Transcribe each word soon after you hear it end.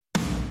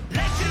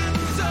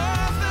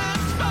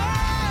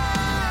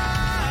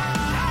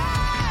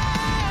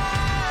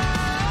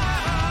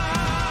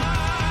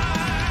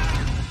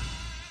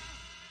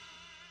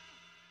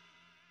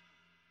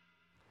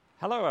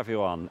Hello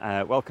everyone,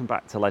 welcome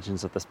back to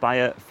Legends of the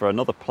Spire for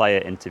another player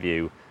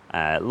interview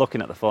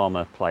looking at the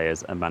former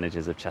players and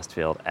managers of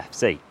Chesterfield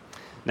FC.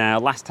 Now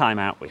last time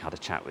out we had a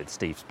chat with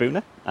Steve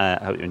Spooner, I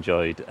hope you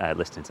enjoyed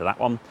listening to that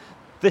one.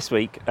 This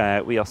week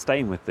we are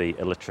staying with the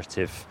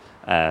alliterative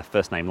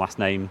first name last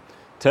name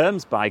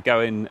terms by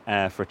going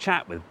for a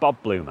chat with Bob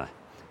Bloomer.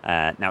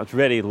 Now it's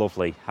really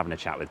lovely having a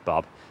chat with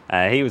Bob.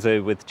 He was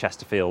with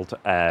Chesterfield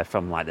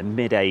from like the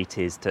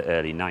mid-80s to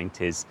early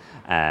 90s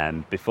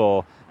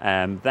before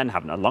then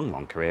having a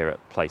long career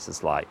at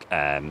places like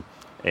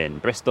in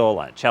Bristol,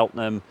 at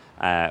Cheltenham,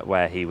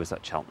 where he was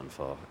at Cheltenham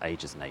for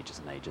ages and ages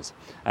and ages.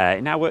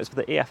 He now works for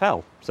the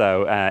EFL,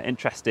 so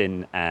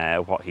interesting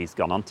what he's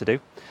gone on to do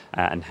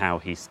and how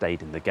he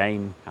stayed in the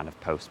game kind of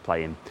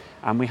post-playing.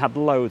 And we had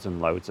loads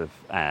and loads of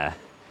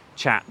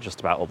chat just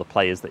about all the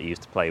players that he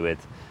used to play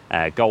with,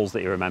 goals that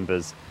he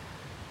remembers,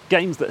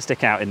 games that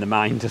stick out in the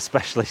mind,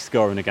 especially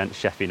scoring against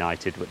Sheffield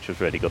United, which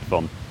was really good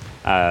fun.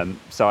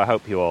 So I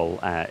hope you all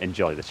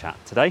enjoy the chat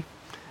today.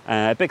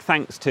 Big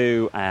thanks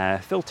to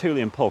Phil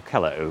Tooley and Paul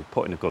Keller, who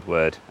put in a good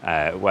word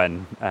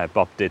when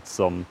Bob did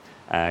some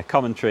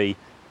commentary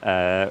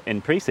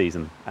in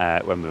pre-season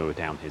when we were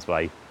down his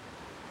way.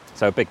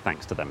 So big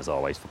thanks to them as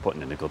always for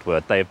putting in a good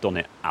word. They have done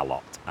it a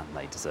lot and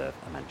they deserve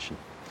a mention.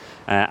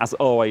 As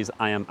always,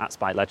 I am at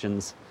Spy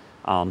Legends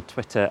on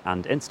Twitter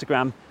and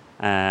Instagram.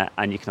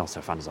 And you can also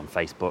find us on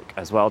Facebook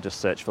as well. Just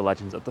search for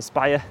Legends of the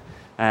Spire.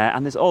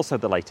 And there's also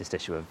the latest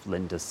issue of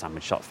Linda's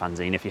Sandwich Shop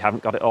fanzine. If you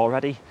haven't got it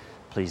already,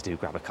 please do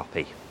grab a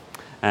copy.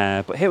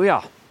 But here we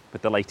are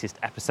with the latest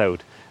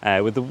episode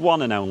with the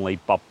one and only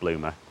Bob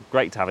Bloomer.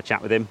 Great to have a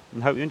chat with him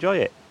and hope you enjoy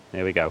it.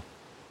 Here we go.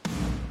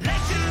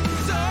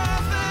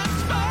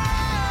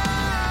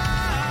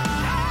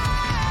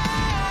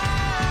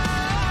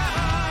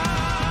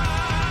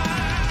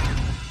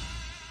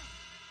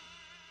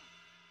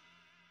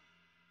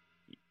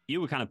 You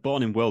were kind of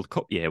born in World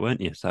Cup year,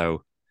 weren't you?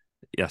 So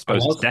yeah, I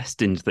suppose it's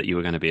destined that you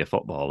were going to be a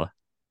footballer.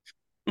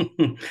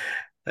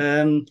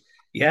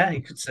 Yeah,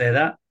 you could say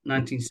that.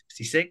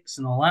 1966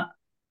 and all that.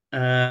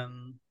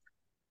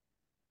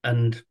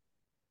 And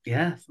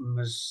yeah, from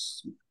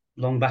as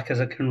long back as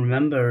I can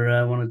remember,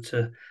 I wanted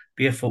to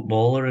be a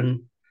footballer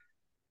and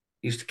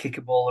used to kick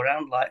a ball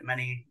around like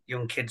many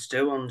young kids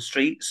do on the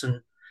streets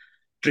and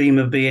dream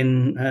of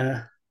being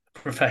a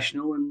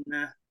professional. And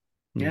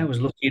I was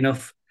lucky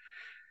enough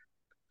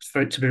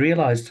for it to be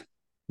realised.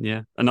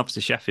 Yeah, and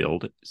obviously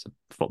Sheffield, it's a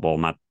football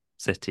mad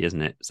city,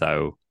 isn't it?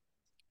 So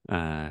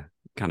kind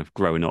of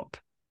growing up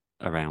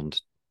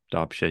around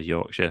Derbyshire,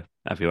 Yorkshire,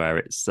 everywhere,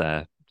 it's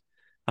I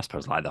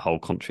suppose like the whole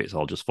country, it's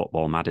all just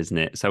football mad, isn't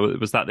it? So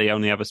was that the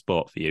only other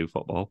sport for you,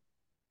 football?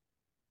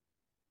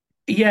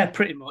 Yeah,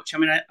 pretty much. I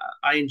mean,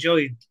 I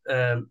enjoyed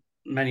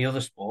many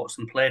other sports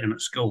and played them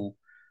at school,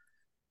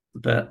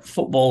 but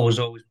football was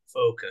always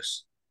my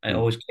focus. I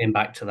always came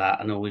back to that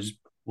and always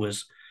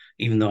was,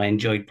 even though I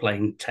enjoyed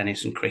playing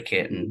tennis and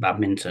cricket and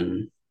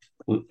badminton,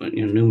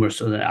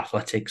 numerous other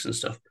athletics and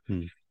stuff.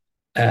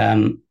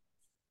 Um,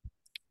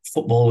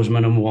 Football was my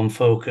number one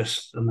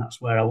focus, and that's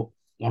where I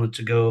wanted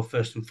to go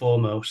first and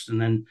foremost. And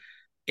then,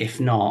 if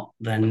not,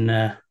 then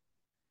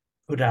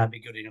would I be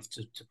good enough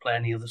to play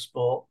any other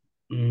sport?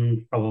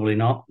 Probably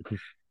not.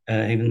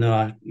 Even though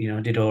I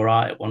did all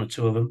right at one or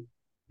two of them.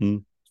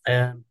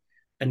 And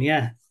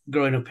yeah,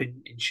 growing up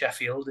in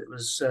Sheffield, it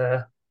was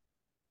the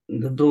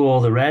blue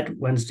or the red,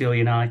 Wednesday or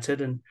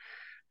United,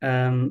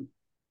 and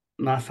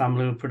my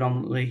family were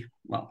predominantly,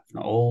 well, if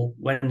not all,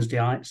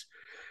 Wednesdayites.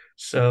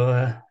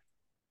 So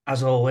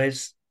as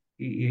always,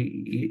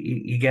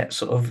 you get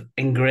sort of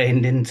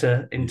ingrained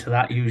into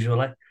that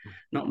usually.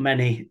 Not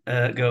many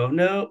go,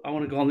 no, I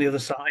want to go on the other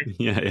side.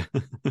 Yeah.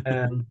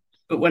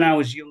 But when I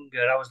was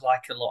younger, I was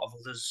like a lot of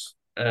others,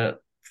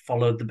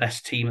 followed the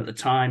best team at the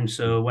time.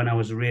 So when I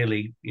was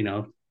really,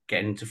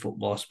 getting into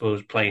football, I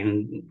suppose,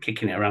 playing,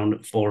 kicking it around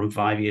at 4 and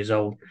 5 years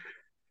old,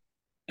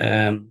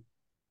 early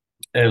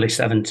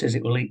 70s,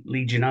 it was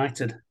Leeds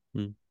United.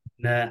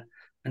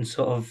 And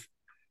sort of,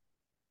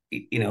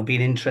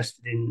 being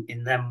interested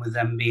in them, with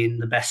them being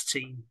the best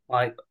team,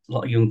 like a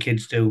lot of young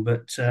kids do.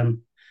 But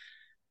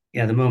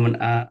the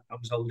moment I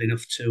was old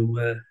enough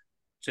to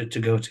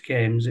go to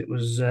games, it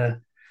was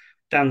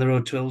down the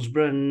road to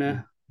Hillsborough,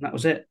 and that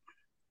was it.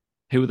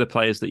 Who were the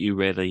players that you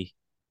really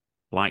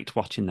liked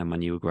watching them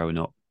when you were growing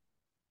up?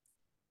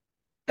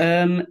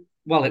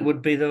 Well, it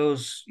would be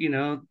those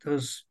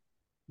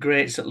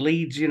greats at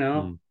Leeds,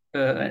 of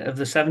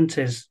the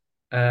 70s.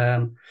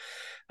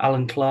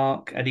 Alan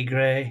Clark, Eddie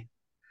Gray,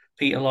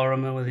 Peter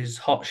Lorimer with his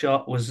hot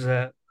shot was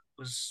tried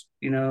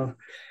to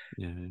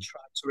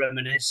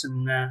reminisce,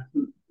 and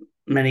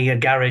many a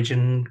garage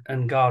and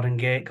garden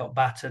gate got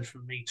battered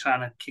from me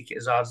trying to kick it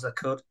as hard as I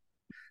could.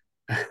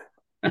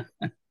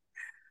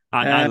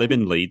 I live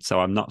in Leeds, so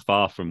I'm not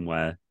far from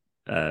where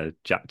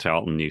Jack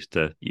Charlton used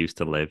to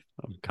live.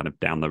 I'm kind of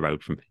down the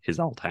road from his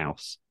old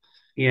house.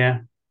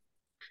 Yeah,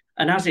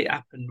 and as it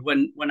happened,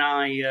 when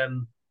I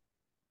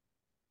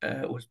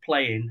was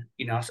playing,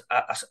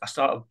 I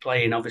started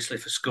playing obviously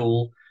for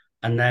school,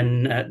 and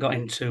then got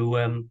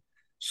into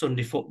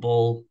Sunday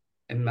football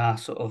in my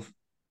sort of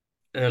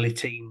early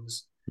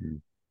teens.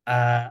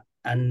 Mm.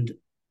 And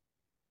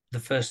the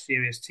first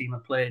serious team I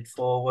played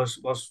for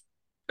was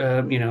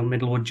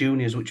Middlewood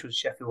Juniors, which was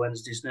Sheffield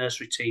Wednesday's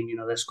nursery team,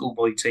 their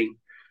schoolboy team.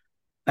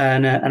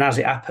 And as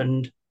it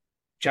happened,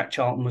 Jack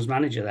Charlton was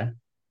manager then.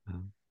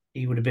 Oh.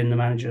 He would have been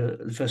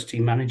the first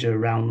team manager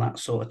around that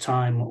sort of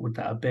time. What would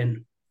that have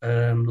been?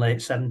 Late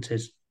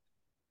 70s.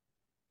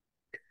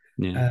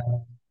 Yeah. Uh,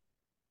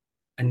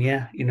 and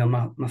yeah,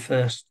 my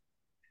first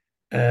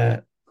uh,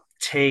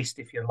 taste,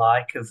 if you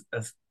like,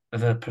 of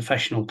a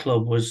professional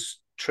club was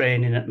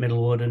training at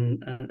Middlewood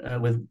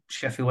and with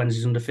Sheffield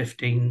Wednesday's under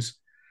 15s.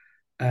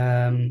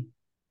 And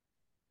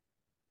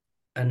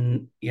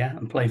yeah,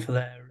 and play for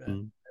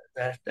Mm.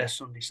 their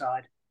Sunday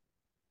side.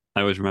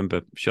 I always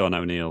remember Sean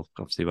O'Neill,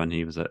 obviously, when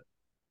he was at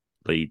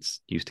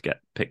Leeds, used to get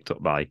picked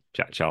up by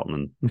Jack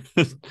Charlton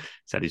and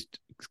said his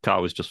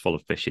car was just full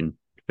of fishing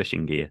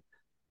gear.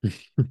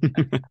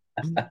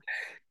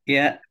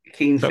 Yeah,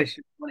 keen So,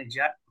 fishing money,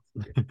 Jack.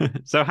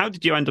 so how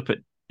did you end up at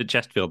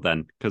Chesterfield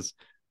then? Because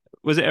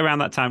was it around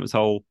that time it was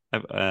whole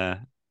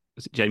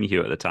was it Jamie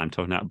Hewitt at the time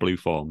talking about blue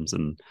forms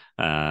and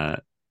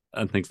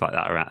things like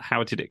that around?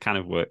 How did it kind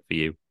of work for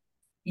you?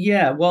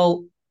 Yeah,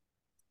 well,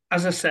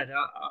 as I said,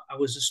 I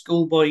was a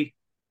schoolboy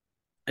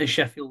at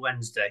Sheffield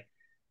Wednesday.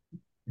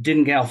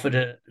 Didn't get offered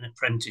an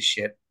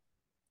apprenticeship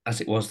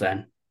as it was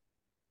then.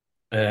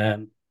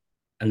 Um,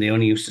 and they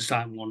only used to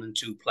sign one and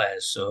two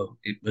players. So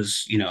it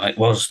was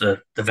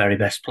the very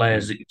best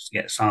players Mm. that used to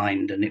get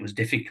signed, and it was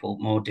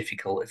more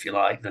difficult, if you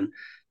like,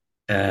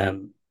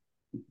 um,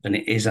 than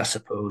it is, I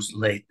suppose,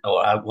 late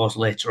or I was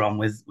later on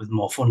with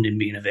more funding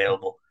being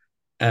available.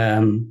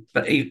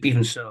 But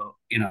even so,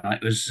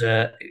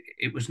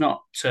 it was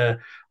not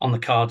on the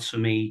cards for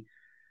me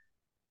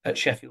at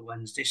Sheffield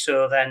Wednesday.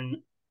 So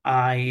then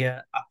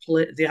I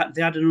played. They had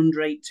an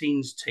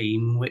under-18s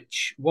team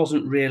which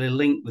wasn't really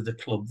linked with the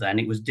club. Then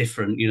it was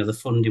different. The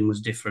funding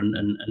was different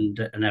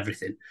and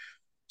everything.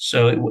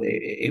 So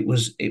it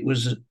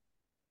was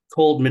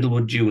called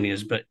Middlewood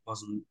Juniors, but it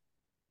wasn't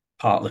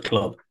part of the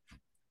club.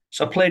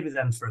 So I played with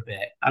them for a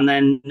bit, and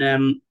then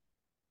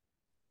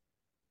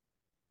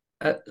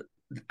uh,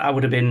 I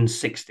would have been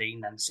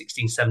 16 then,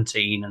 16,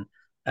 17,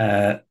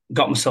 and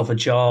got myself a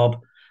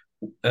job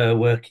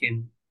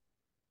working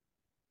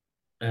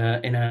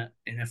in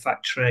a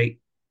factory,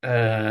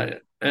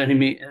 earning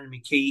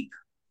me keep,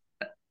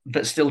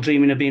 but still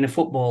dreaming of being a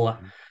footballer.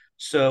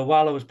 So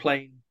while I was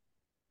playing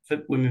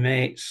with my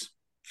mates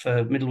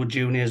for Middlewood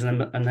Juniors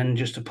and then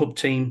just a pub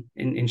team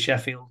in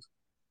Sheffield,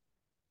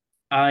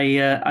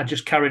 I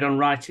just carried on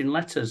writing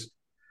letters,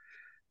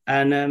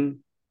 and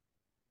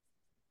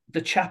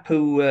the chap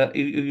who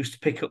used to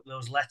pick up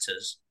those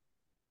letters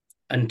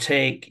and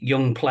take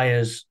young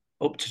players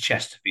up to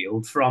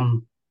Chesterfield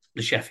from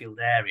the Sheffield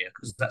area,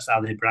 because that's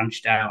how they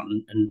branched out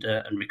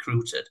and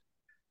recruited,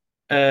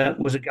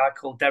 was a guy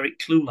called Derek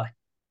Cluley.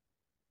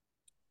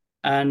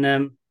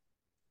 And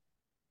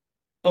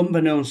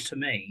unbeknownst to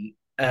me,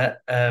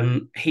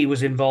 he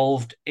was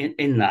involved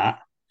in that.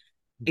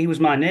 He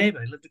was my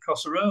neighbour. He lived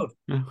across the road.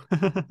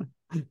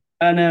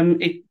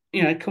 And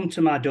it come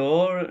to my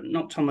door,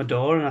 knocked on my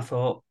door, and I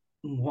thought,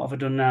 what have I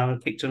done now? I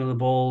kicked another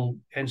ball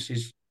against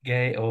his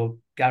gate or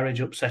garage,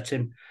 upset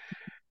him.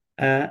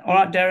 All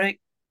right, Derek.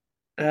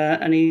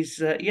 And he's,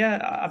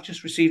 yeah, I've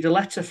just received a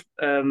letter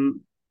for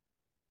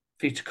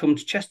you to come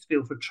to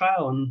Chesterfield for a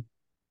trial. And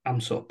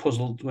I'm sort of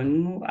puzzled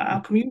when, how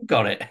come you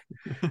got it?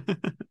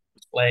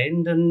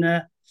 Explained,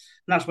 and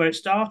that's where it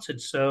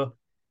started. So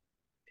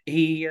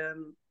he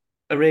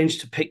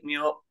arranged to pick me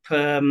up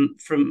from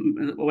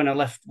when I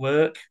left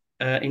work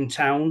in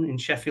town, in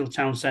Sheffield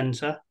town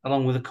centre,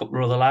 along with a couple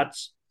of other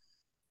lads,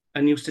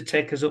 and used to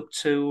take us up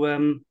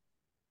to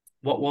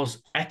what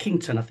was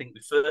Eckington. I think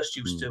we first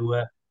used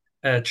Mm.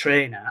 to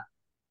train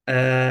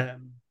at.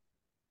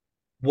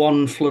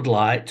 One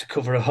floodlight to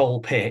cover a whole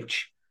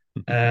pitch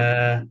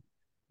that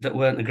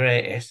weren't the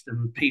greatest,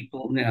 and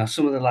people,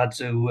 some of the lads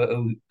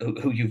who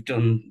you've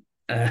done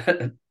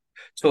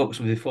talks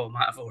with before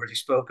might have already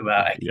spoke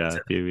about Yeah, Eckington.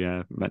 if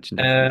you mentioned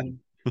Um,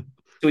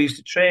 so we used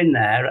to train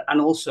there, and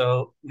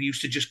also we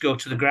used to just go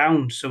to the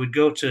ground. So we'd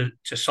go to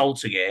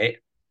Saltergate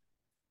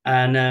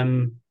and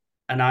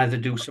either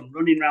do some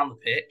running around the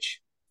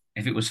pitch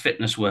if it was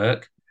fitness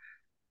work,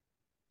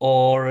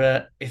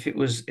 or if we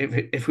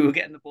were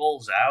getting the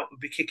balls out, we'd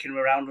be kicking them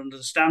around under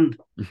the stand,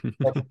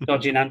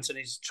 dodging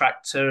Anthony's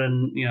tractor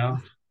and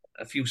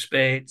a few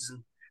spades,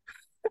 and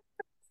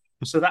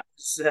so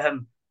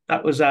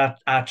that was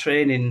our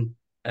training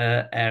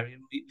area.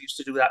 We used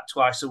to do that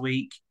twice a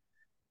week,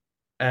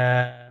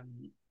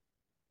 and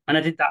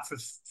I did that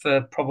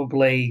for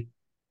probably,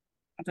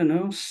 I don't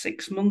know,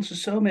 6 months or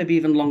so, maybe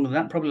even longer than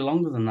that. Probably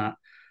longer than that.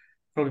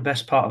 Probably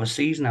best part of a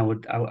season, I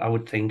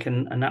would think,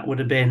 and that would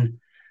have been,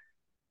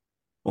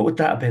 what would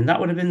that have been? That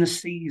would have been the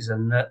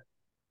season that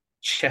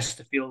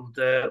Chesterfield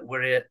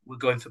were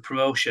going for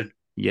promotion.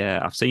 Yeah,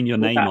 I've seen your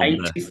Was name that on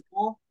the.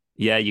 84?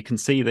 Yeah, you can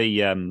see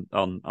the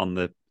on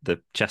the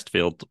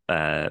Chesterfield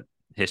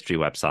history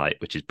website,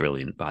 which is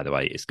brilliant, by the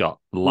way. It's got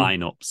Mm.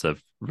 lineups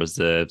of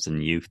reserves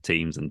and youth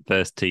teams and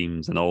first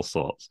teams and all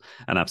sorts.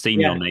 And I've seen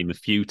your Yeah, name a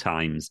few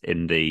times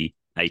in the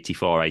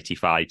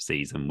 84-85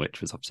 season,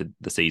 which was obviously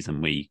the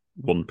season we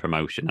won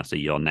promotion. I see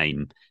your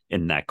name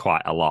in there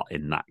quite a lot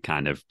in that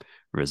kind of yeah,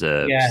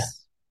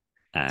 reserves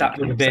that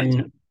would kind have of section.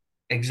 been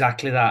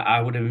exactly that.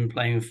 I would have been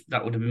playing.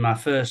 That would have been my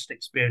first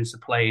experience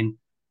of playing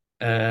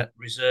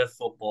reserve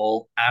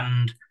football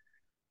and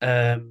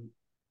um,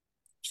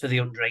 for the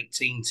under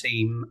 18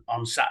 team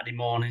on Saturday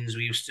mornings.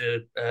 We used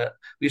to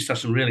have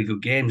some really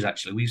good games.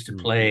 Actually, we used to Mm.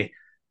 play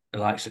the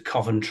likes of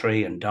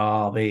Coventry and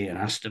Derby and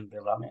Aston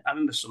Villa. I mean, I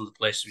remember some of the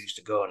places we used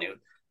to go, and it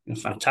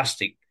was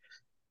fantastic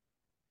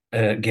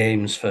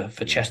games for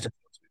Yeah.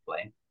 Chesterfield to be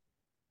playing.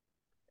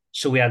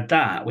 So we had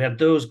that. We had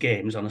those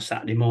games on a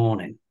Saturday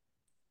morning,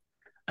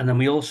 and then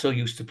we also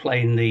used to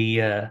play in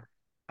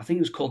I think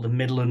it was called the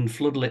Midland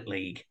Floodlit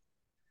League,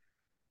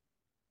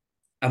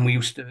 and we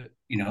used to,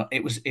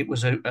 it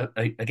was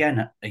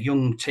again a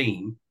young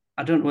team.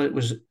 I don't know whether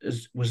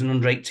it was an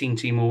under 18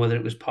 team or whether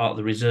it was part of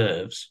the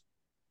reserves,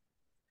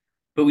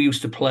 but we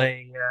used to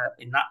play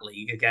in that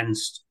league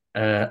against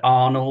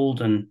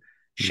Arnold and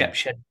Mm.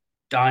 Shepshed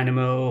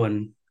Dynamo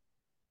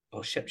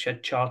or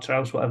Shepshed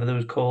Charterhouse, whatever they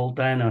was called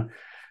then,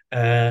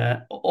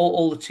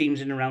 all the teams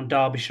in and around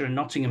Derbyshire and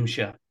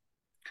Nottinghamshire,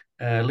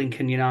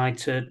 Lincoln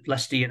United,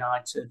 Leicester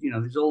United.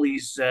 There's all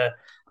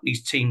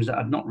these teams that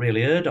I'd not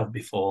really heard of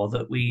before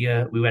that we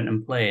went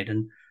and played,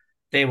 and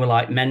they were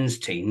like men's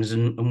teams,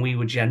 and we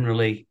were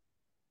generally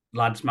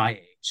lads my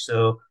age.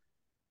 So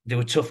they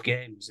were tough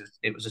games.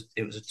 It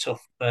was a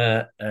tough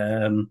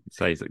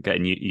So he's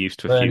getting used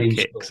to a few learning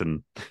kicks school.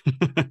 and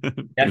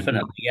doing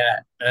Definitely, yeah.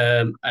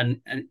 And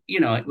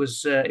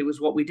it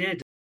was what we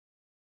did.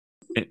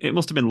 it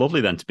must have been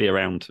lovely then to be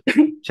around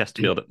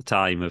Chesterfield at the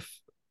time of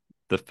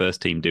the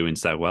first team doing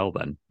so well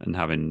then and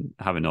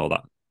having all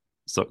that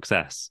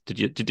success.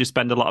 Did you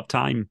spend a lot of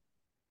time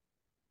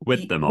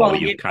with them, or were Well,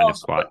 you it kind of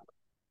was, quite? but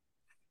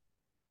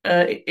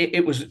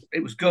it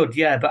was good,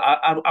 yeah. But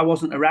I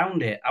wasn't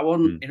around it. I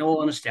wasn't, Mm, in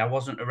all honesty, I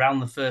wasn't around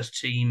the first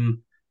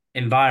team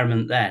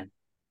environment then.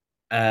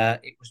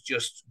 It was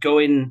just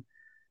going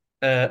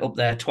up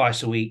there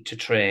twice a week to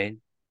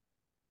train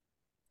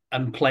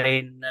and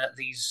playing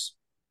these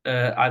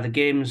either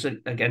games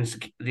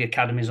against the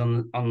academies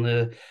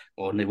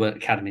or they weren't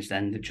academies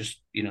then. They're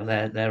just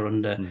they're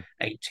under mm,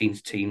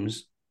 18s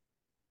teams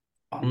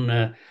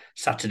on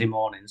Saturday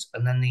mornings,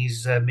 and then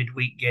these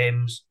midweek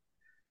games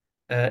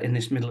in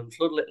this Midland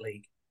Floodlit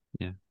League.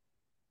 yeah.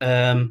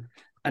 Um,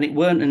 and it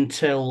weren't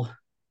until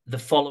the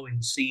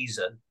following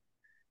season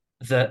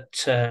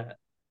that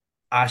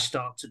I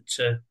started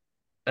to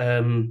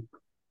um,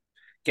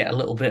 get a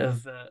little bit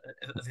of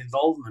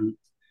involvement.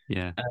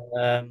 Yeah.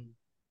 Um,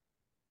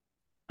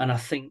 and I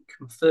think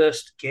my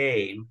first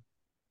game,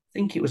 I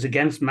think it was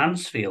against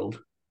Mansfield.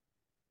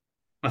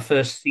 My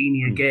first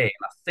senior Mm. game,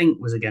 I think,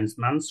 was against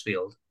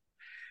Mansfield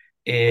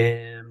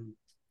um,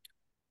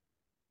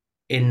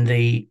 in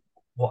the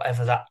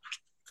whatever that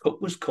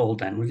cup was called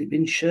then. Was it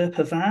been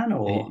Sherpa Van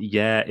or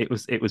Yeah, it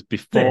was was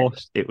before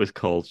it was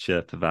called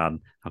Sherpa Van.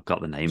 I've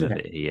got the name of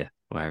it it here.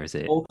 Where is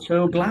it?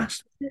 Auto Uh,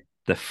 Blast?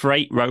 the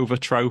Freight Rover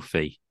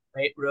Trophy,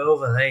 Mate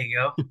Rover, there you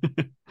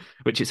go.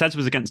 which it says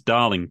was against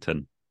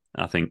Darlington.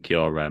 I think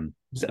your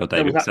Was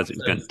David that says it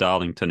was the against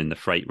Darlington in the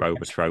Freight Rover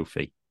first?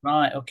 Trophy,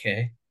 Right,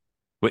 okay.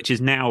 which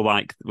is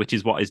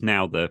what is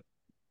now the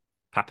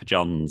Papa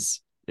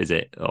John's, is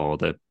it? Or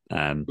the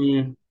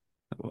Mm.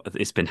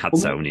 it's been had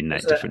Well, so many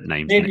different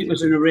names, hasn't maybe it? it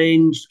was an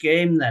arranged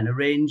game then,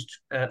 arranged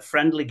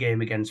friendly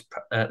game against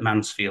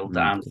Mansfield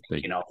that I'm Could be.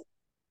 thinking of.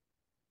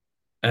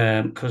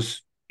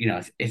 Because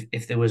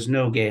if there was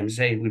no games,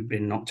 say we'd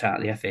been knocked out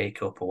of the FA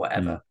Cup or Mm.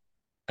 whatever,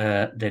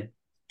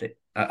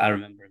 I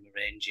remember them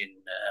arranging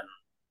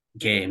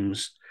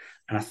games,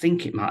 and I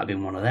think it might have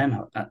been one of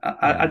them.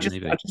 I Yeah,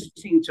 just maybe.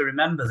 seem to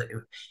remember that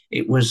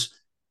it was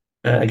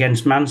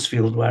against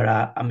Mansfield where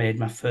I made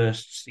my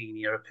first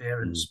senior Mm.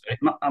 appearance.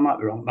 I might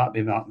be wrong. It might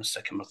be like my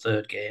second or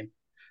third game.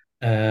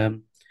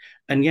 Um,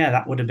 and yeah,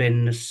 that would have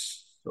been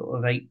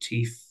sort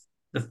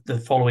of the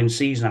following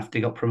season after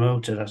he got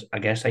promoted, I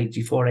guess,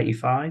 84,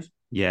 85,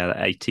 Yeah,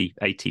 80,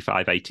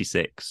 85,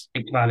 86.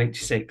 85,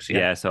 86. Yeah.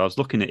 Yeah, so I was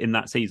looking at in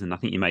that season, I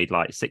think you made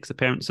like 6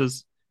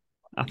 appearances.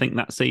 I think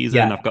that season,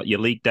 Yeah. I've got your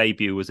league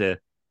debut was a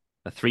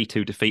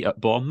 3-2 defeat at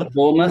Bournemouth. At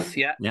Bournemouth.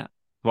 Yeah. Yeah.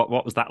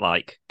 What was that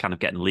like, kind of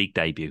getting league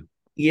debut?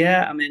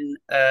 Yeah. I mean,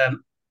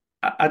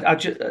 I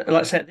just, like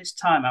I said, at this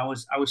time I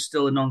was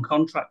still a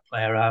non-contract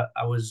player.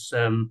 I was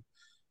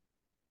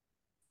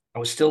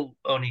still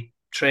only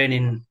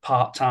training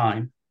part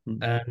time,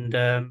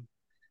 Mm.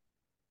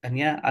 and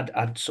yeah,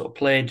 I'd sort of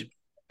played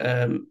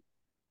um,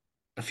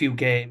 a few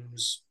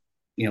games,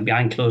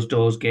 behind closed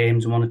doors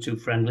games and one or two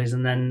friendlies,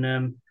 and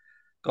then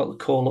got the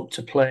call up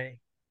to play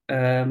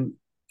um,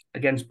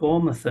 against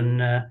Bournemouth,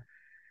 and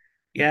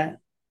yeah,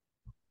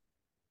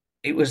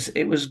 it was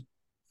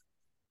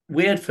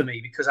weird for me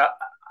because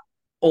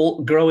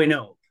all growing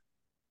up,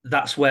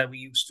 that's where we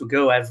used to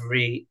go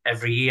every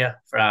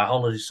year for our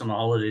holidays, summer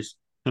holidays.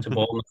 to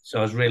Bournemouth, so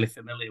I was really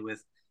familiar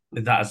with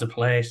that as a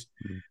place.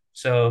 Mm.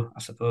 So I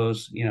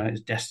suppose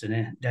it's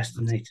destiny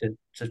to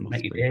make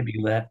Must your be.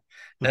 debut there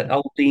at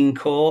Old Dean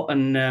Court,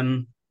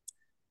 and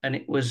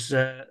it was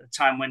a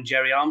time when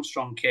Jerry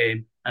Armstrong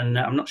came, and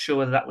I'm not sure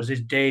whether that was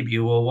his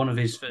debut or one of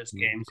his first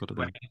games Could have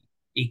when been.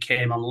 he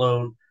came on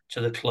loan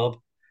to the club.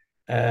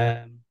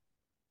 Um,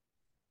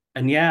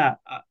 and yeah,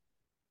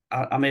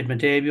 I made my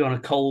debut on a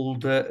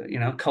cold night.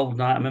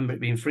 I remember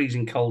it being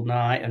freezing cold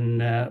night,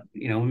 and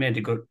we made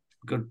a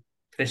good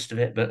fist of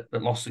it, but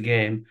lost the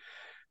game.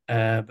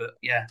 But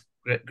yeah,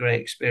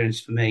 great experience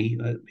for me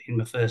in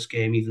my first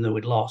game, even though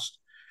we'd lost.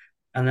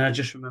 And then I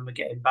just remember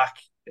getting back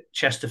at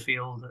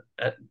Chesterfield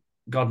at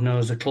God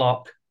knows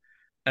o'clock,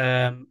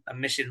 and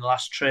missing the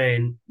last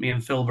train. Me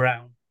and Phil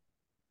Brown,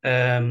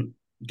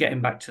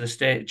 getting back to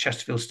the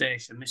Chesterfield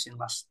station, missing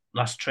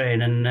last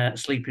train, and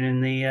sleeping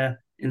in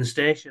the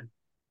station.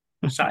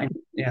 Sat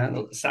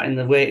in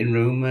the waiting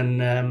room,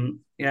 and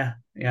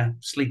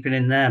sleeping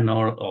in there,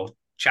 or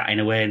chatting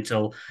away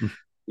until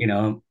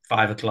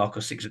 5 o'clock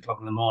or 6 o'clock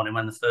in the morning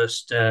when the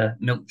first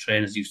milk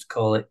train, as used to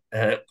call it,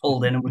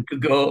 pulled in and we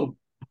could go.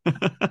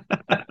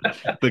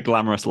 The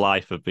glamorous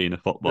life of being a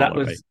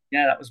footballer, right?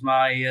 That was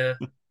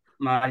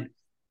my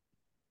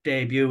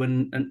debut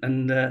and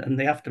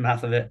the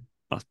aftermath of it.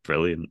 That's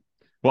brilliant.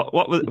 What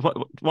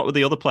were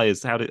the other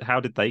players? How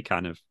did they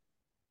kind of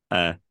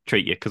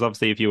treat you? Because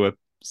obviously, if you were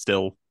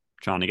still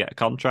trying to get a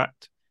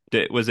contract,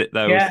 was it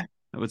those? Yeah.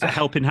 Was it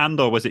helping hand,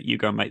 or was it you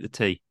go and make the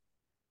tea?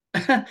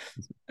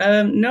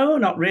 No,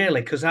 not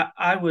really, because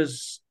I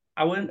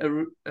weren't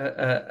a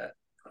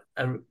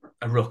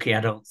rookie.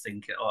 I don't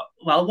think.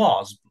 Well, I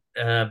was,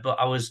 but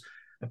I was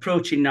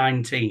approaching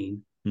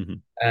 19, Hmm.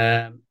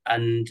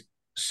 and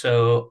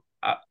so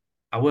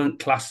I weren't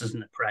classed as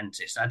an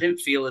apprentice. I didn't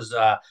feel as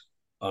though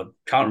I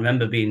can't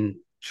remember being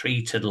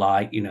treated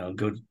like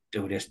good,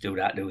 do this, do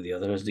that, do the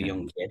other as the Yeah.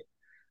 young kid.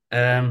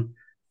 Um,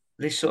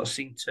 they sort of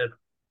seemed to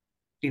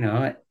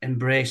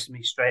embrace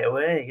me straight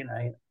away.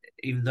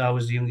 Even though I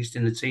was the youngest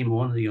in the team, or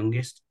one of the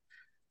youngest.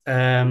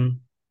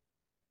 Um,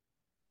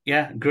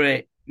 yeah,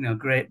 great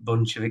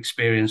bunch of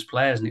experienced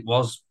players, and it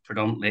was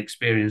predominantly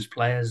experienced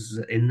players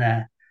in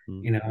there.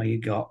 Mm. You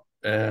got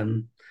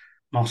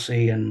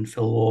Mossy and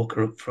Phil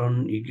Walker up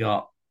front. You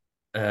got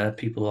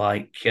people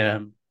like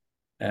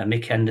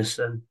Mick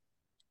Henderson.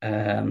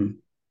 Um,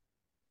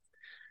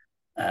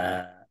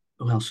 uh,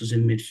 who else was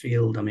in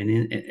midfield? I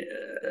mean,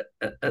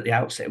 at the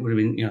outset, it would have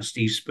been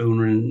Steve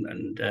Spooner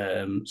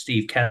and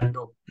Steve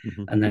Kendall,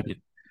 Hmm. and then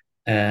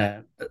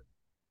Yeah.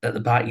 at the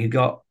back you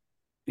got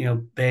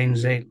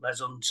Bainsey, Les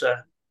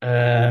Hunter,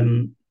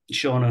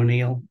 Sean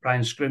O'Neill,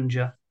 Brian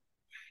Scrimger.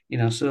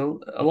 So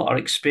a lot of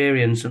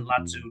experience and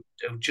lads Mm.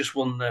 who just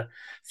won the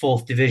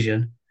fourth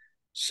division.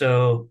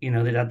 So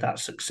they'd had that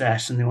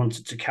success and they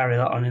wanted to carry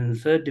that on in the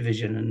third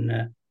division,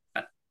 and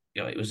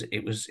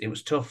it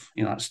was tough.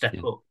 That step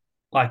Yeah. up,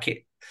 like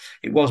it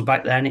was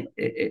back then.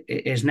 It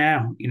is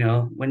now.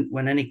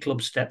 When any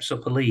club steps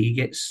up a league,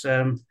 it's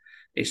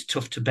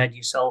tough to bed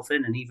yourself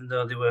in. And even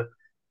though they were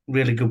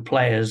really good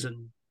players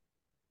and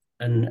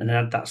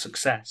had that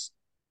success,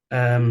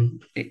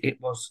 it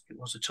was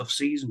a tough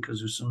season because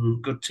there were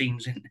some good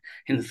teams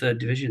in the third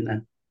division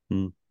then.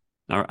 Mm.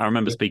 I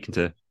remember speaking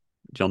to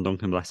John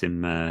Duncan, bless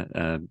him,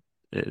 a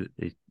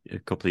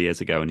couple of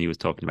years ago, and he was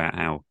talking about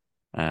how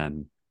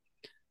um,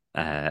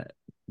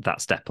 that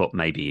step up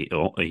maybe,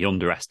 or he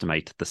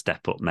underestimated the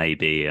step up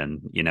maybe,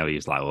 and he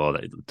was like, "Oh,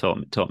 they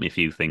taught me a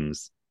few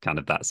things," kind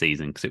of that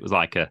season, because it was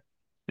like it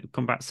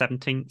come back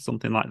 17th,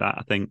 something like that,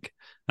 I think.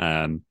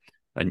 And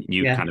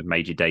you Yeah, kind of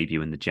made your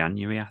debut in the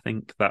January, I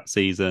think, that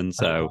season.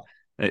 So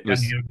it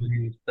was,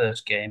 January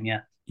first game.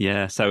 Yeah,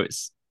 yeah. So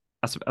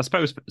I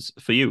suppose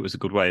for you, it was a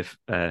good way of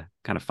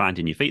kind of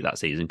finding your feet that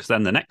season, because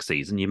then the next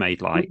season you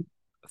made like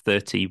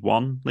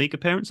 31 league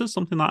appearances,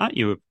 something like that.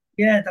 You were,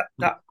 yeah.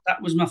 That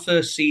was my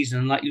first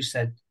season. Like you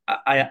said,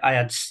 I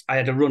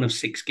had a run of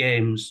 6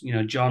 games.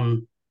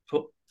 John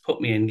put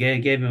me in,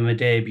 gave him a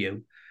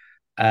debut,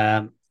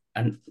 um,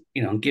 and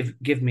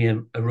give me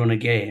a run of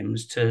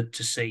games to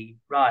see,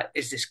 right,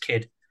 is this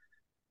kid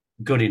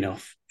good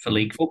enough for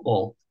league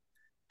football?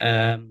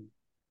 Um,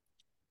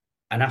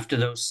 and after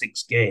those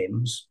 6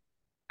 games,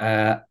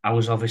 I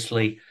was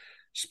obviously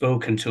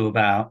spoken to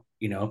about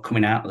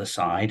coming out of the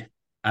side,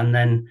 and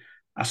then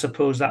I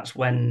suppose that's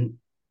when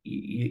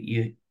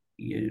your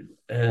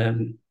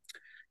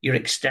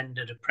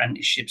extended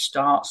apprenticeship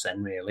starts.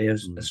 Then really,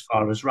 as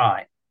far as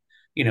right,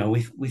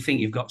 we think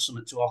you've got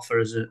something to offer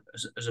as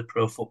a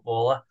pro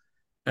footballer.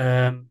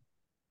 Um,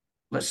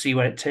 let's see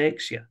where it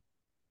takes you.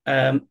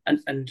 And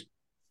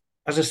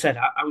as I said,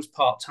 I was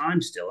part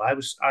time still. I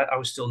was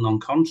still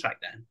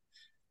non-contract then,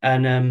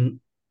 and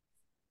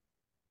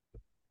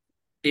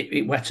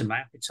it whetted my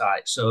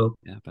appetite. So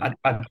yeah,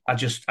 I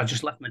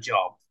just left my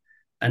job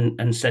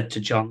and said to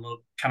John,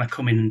 look, can I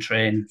come in and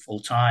train full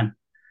time?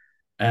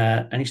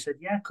 And he said,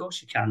 yeah, of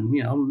course you can.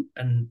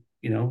 And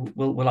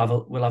we'll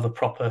have a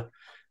proper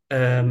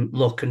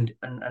look and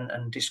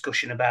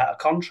discussion about a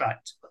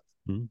contract.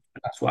 Mm.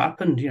 That's what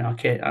happened.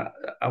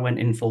 I went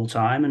in full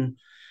time,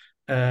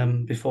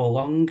 and before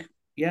long,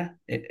 a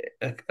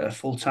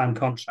full time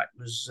contract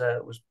was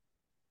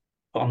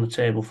put on the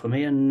table for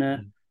me, and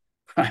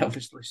I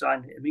obviously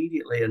signed it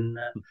immediately, and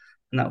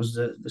that was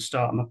the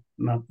start of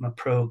my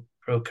pro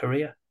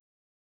career.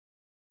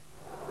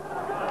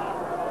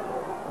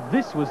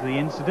 This was the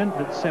incident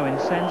that so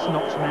incensed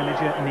Notts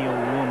manager Neil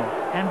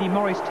Warnock. Andy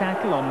Morris'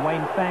 tackle on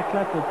Wayne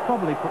Fairclough will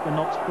probably put the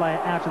Notts player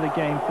out of the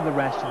game for the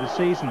rest of the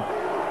season.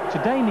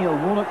 Today Neil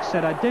Warnock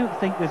said, "I don't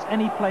think there's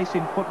any place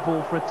in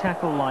football for a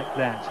tackle like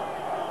that."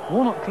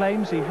 Warnock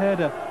claims he heard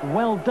a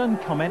 "well done"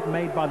 comment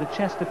made by the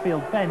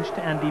Chesterfield bench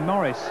to Andy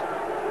Morris.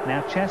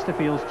 Now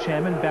Chesterfield's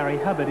chairman Barry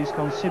Hubbard is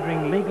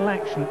considering legal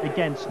action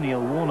against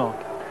Neil Warnock.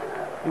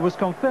 It was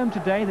confirmed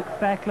today that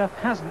Fairclough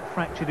hasn't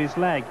fractured his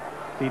leg.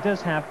 He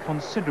does have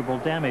considerable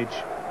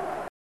damage.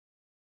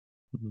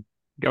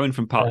 Going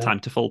from part-time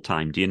to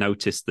full-time, do you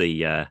notice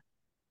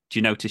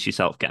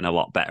yourself getting a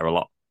lot better, a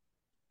lot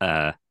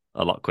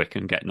quicker,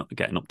 and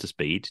getting up to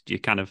speed? Do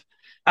you kind of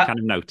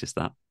notice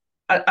that?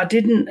 I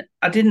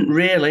didn't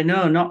really,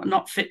 no,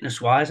 not fitness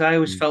wise. I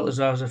always felt as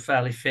though I was a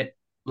fairly fit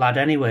lad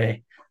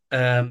anyway.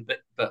 But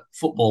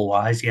football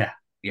wise, yeah,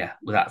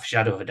 without a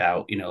shadow of a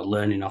doubt,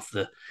 learning off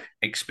the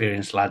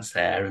experienced lads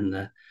there,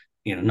 and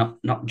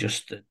not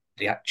just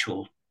the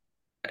actual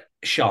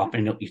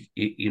sharpening up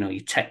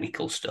your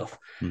technical stuff,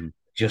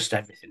 just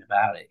everything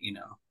about it,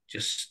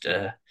 just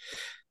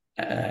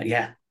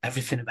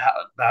everything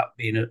about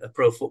being a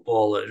pro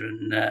footballer,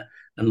 and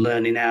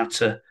learning how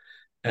to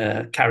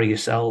carry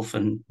yourself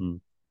and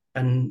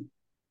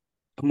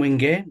win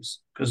games,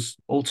 because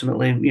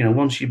ultimately,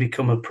 once you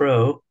become a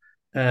pro,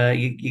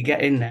 you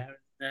get in there,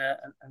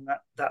 and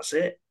that's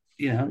it.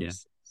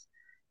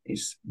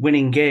 It's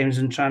winning games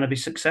and trying to be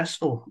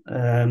successful,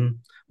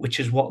 which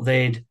is what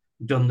they'd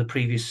done the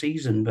previous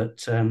season.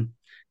 But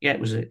it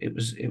was a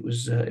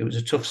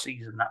tough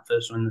season, that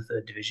first one in the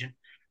third division.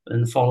 But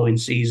in the following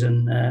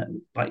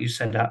season, like you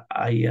said,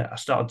 I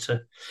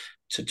started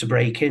to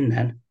break in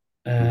then,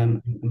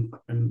 and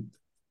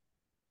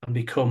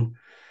become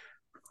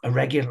a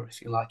regular,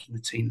 if you like, in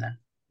the team then.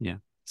 Yeah.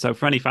 So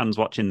for any fans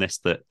watching this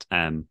that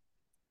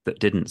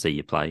didn't see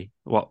you play,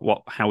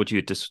 how would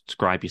you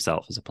describe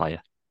yourself as a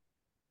player?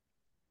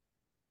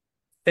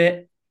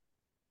 Fit,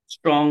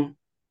 strong,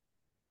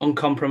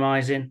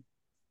 uncompromising.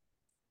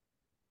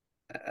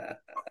 But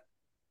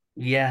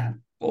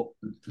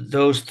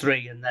those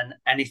three, and then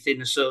anything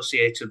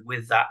associated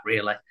with that,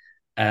 really.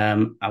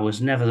 I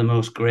was never the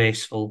most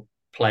graceful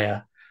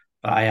player,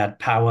 but I had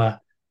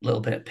power, a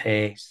little bit of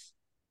pace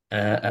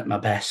at my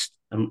best,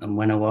 and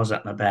when I was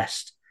at my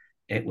best,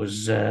 it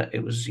was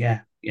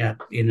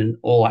being an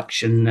all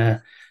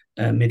action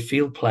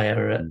midfield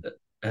player.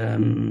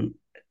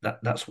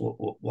 That's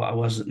what I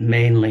was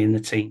mainly in the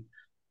team.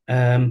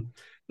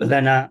 But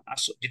then I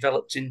sort of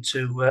developed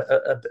into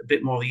a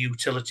bit more of a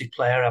utility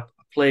player. I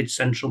played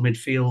central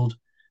midfield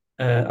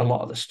a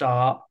lot at the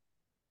start,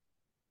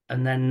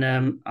 and then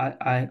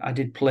I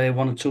did play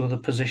one or two other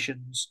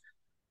positions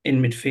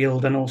in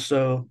midfield, and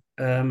also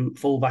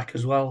fullback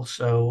as well.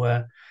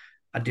 So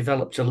I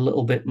developed a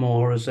little bit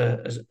more as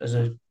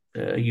a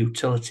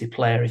utility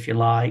player, if you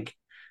like,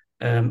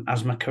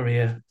 as my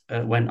career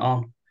went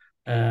on.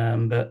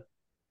 But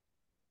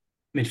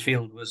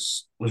midfield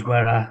was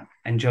where I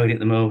enjoyed it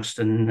the most,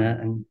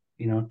 and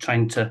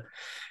trying to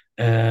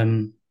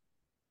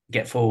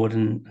get forward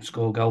and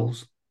score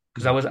goals,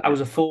 because I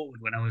was a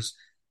forward when I was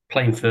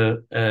playing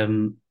for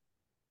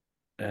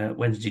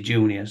Wednesday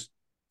Juniors.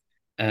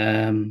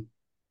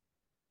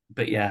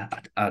 But yeah,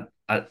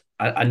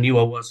 I knew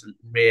I wasn't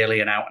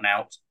really an out and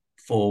out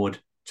forward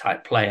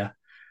type player,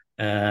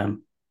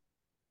 and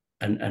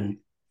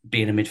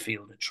being a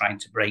midfielder trying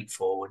to break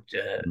forward,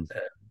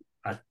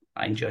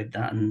 I enjoyed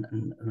that,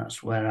 and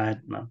that's where I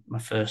had my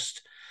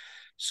first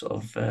sort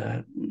of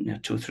 2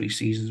 or 3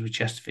 seasons with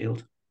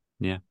Chesterfield.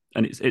 Yeah,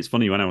 and it's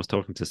funny, when I was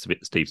talking to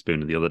Steve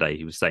Spooner the other day,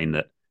 he was saying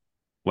that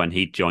when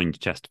he joined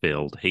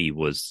Chesterfield, he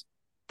was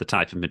the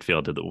type of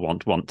midfielder that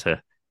would want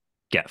to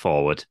get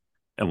forward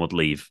and would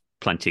leave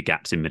plenty of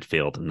gaps in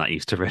midfield, and that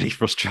used to really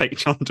frustrate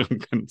John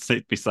Duncan. So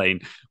he'd be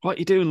saying, "What are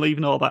you doing,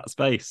 leaving all that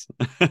space?"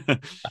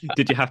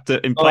 Did you have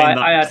to play in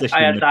that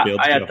position in midfield?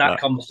 I had that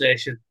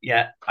conversation.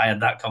 Yeah, I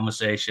had that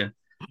conversation.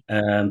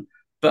 But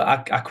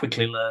I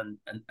quickly learned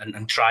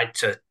and tried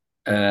to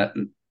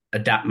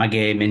adapt my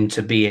game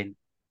into being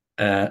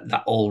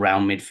that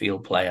all-round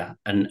midfield player,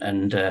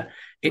 and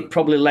it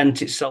probably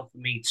lent itself for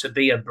me to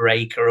be a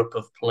breaker up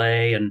of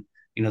play, and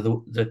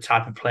the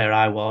type of player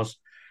I was.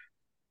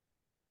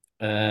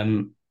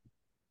 Lent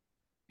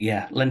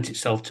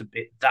itself to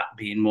that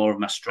being more of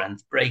my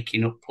strength,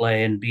 breaking up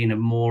play and being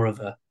more of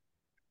a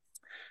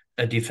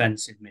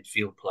defensive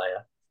midfield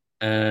player,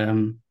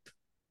 than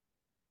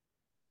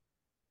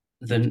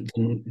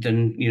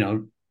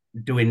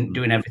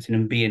doing everything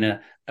and being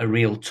a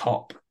real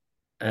top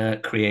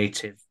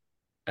creative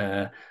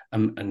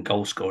and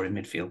goal scoring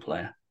midfield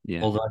player.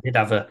 Yeah. Although I did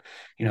have a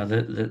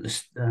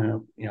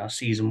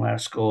season where I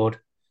scored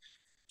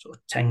sort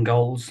of 10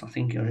 goals, I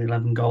think, or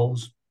 11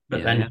 goals.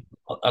 But then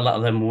a lot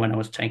of them were when I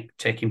was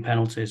taking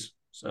penalties.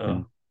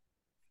 So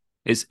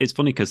it's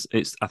funny because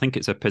I think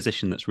it's a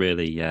position that's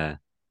really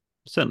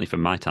certainly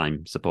from my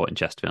time supporting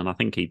Chesterfield, and I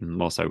think even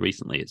more so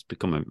recently, it's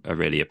become a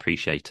really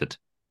appreciated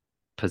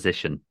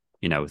position.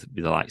 With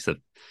the likes of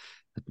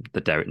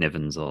the Derek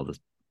Nivens or the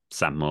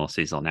Sam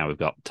Morses, or now we've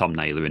got Tom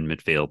Naylor in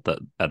midfield that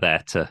are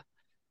there to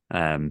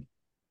kind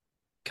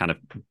of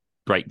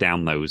break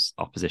down those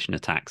opposition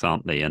attacks,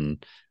 aren't they?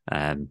 And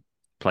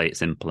play it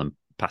simple and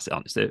pass it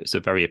on. It's a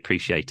very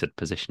appreciated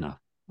position,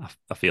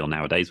 I feel,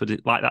 nowadays. Was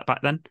it like that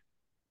back then?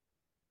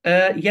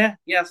 Yeah,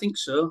 I think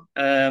so.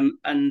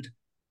 And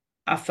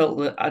I felt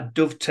that I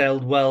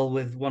dovetailed well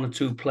with one or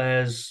two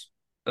players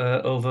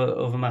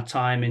over my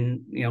time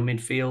in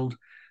midfield,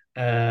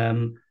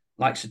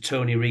 likes of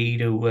Tony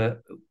Reid, who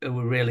were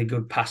really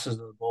good passers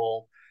of the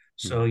ball.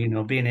 So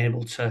being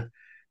able to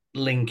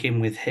link in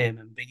with him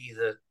and be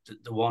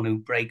the one who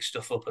breaks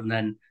stuff up, and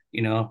then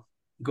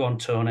go on,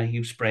 Tony,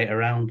 you spray it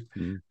around.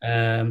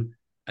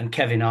 And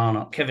Kevin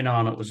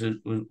Arnott was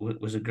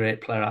a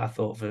great player, I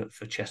thought,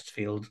 for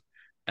Chesterfield.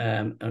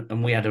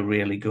 And we had a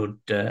really good,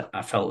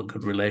 I felt, a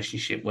good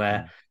relationship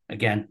where,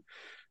 again,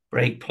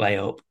 break play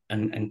up,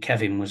 and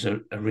Kevin was a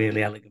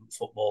really elegant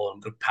footballer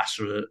and good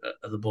passer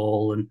of the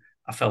ball, and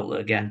I felt that,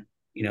 again,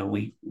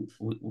 we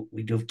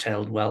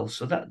dovetailed well.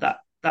 So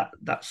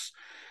that's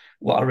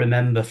what I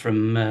remember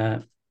from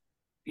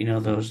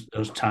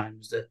those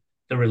times,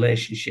 the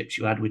relationships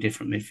you had with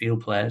different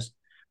midfield players.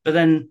 But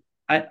then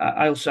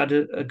I also had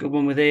a good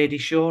one with Adi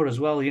Shaw as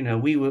well.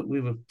 We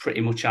were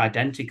pretty much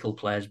identical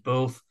players,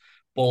 both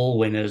ball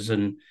winners,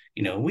 and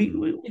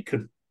we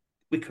could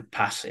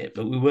pass it,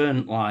 but we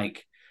weren't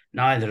like,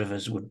 neither of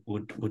us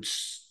would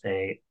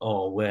say,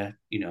 oh, we're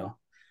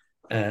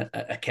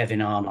a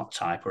Kevin Arnott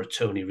type or a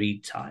Tony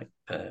Reid type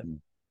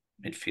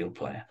midfield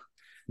player.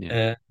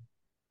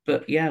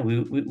 But yeah,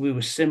 we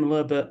were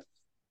similar, but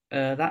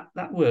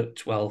that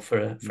worked well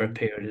for a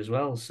period as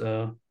well.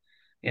 So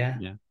yeah,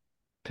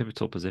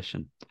 pivotal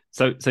position.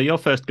 So your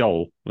first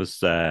goal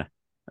was a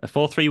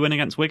 4-3 win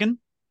against Wigan.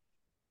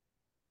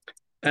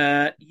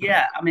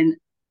 Yeah, I mean,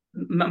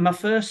 my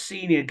first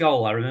senior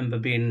goal I remember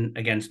being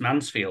against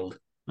Mansfield.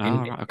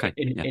 Okay.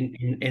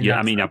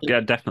 I mean,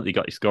 I've definitely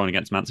got you scoring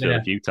against Mansfield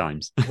a few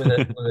times. with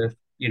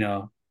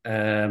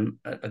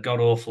a god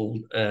awful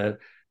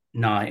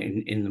night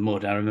in the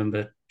mud. I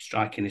remember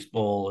striking this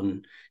ball,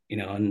 and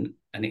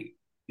it,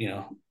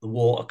 the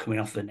water coming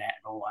off the net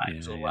and all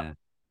that.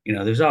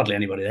 There was hardly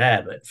anybody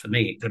there, but for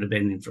me, it could have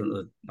been in front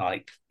of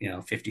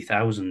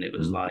 50,000. It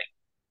was like,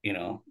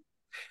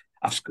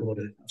 I've scored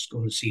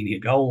a senior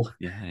goal.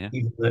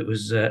 Even though it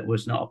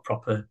was not a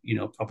proper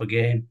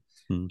game.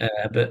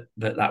 But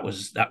that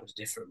was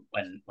different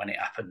when it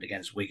happened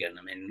against Wigan.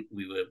 I mean,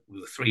 we were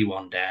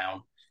 3-1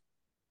 down.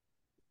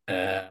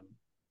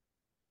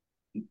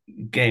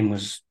 Game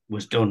was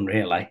done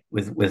really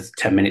with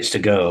 10 minutes to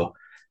go,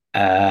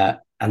 and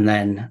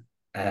then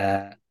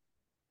I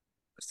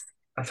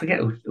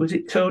forget, was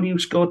it Tony who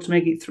scored to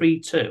make it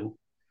 3-2?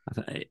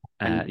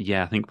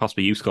 I think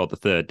possibly you scored the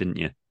third, didn't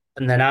you?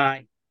 And then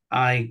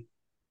I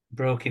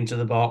broke into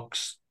the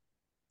box,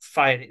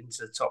 fired it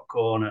into the top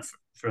corner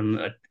from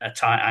a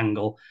tight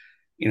angle.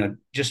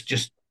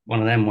 Just one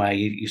of them where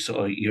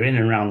you're in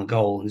and around the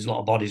goal, and there's a lot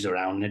of bodies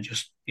around, and they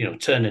just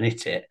turn and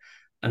hit it.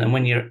 And then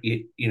when you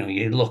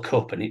look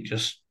up, and it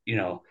just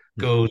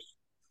goes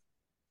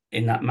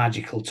in that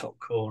magical top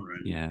corner,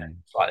 and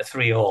it's like a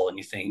 3-3, and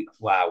you think,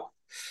 wow.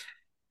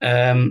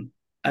 And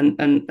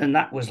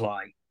that was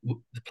like,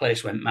 the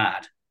place went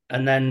mad.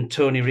 And then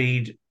Tony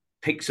Reid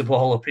picks the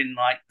ball up in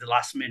like the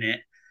last minute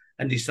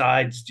and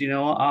decides,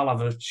 what, I'll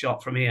have a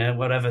shot from here,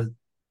 whatever,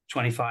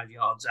 25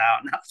 yards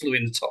out, and that flew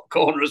in the top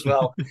corner as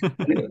well.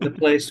 And the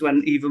place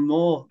went even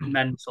more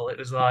mental. It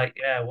was like,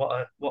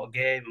 what a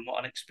game and what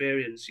an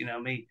experience.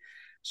 Me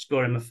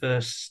scoring my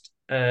first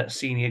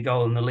senior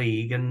goal in the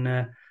league,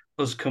 and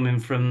us coming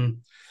from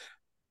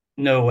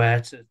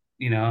nowhere to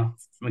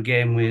from a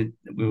game we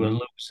were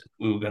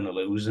going to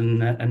lose,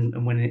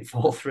 and winning it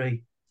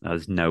 4-3.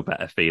 There's no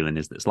better feeling,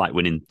 is it? It's like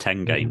winning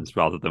 10 games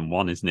rather than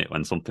one, isn't it,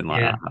 when something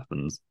like that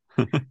happens?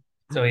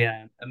 So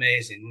yeah,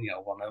 amazing.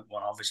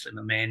 One obviously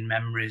my main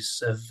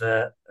memories of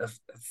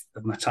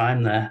my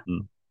time there.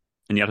 And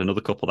you had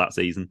another couple that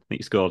season. I think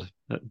you scored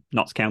at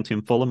Notts County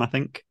and Fulham, I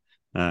think.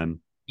 I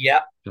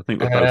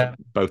think we're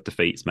both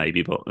defeats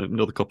maybe, but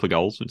another couple of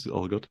goals, which is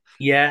all good.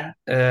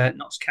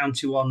 Notts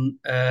County one.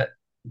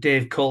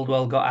 Dave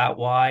Caldwell got out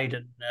wide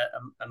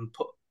and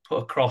put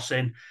a cross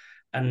in,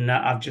 and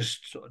I've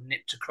just sort of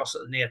nipped across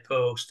at the near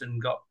post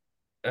and got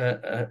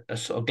a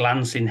sort of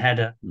glancing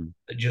header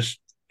that just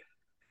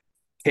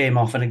came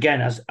off. And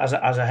again, as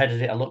I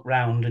headed it, I looked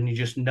round, and you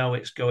just know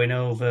it's going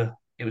over.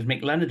 It was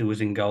Mick Leonard who was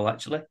in goal,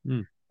 actually,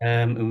 who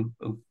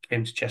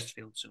came to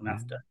Chesterfield soon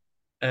after,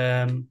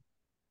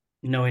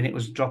 knowing it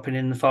was dropping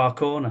in the far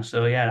corner.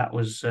 So yeah, that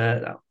was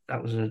a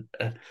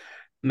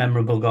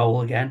memorable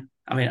goal again.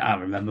 I mean, I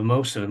remember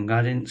most of them.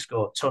 I didn't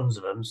score tons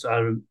of them,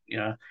 so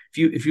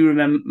if you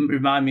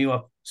remind me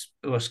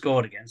who I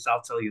scored against,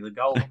 I'll tell you the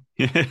goal.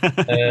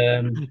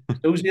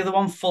 Who was the other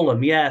one?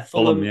 Fulham, yeah,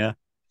 Fulham, Fulham.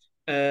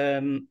 yeah.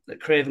 At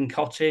Craven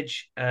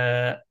Cottage.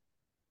 I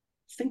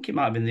think it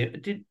might have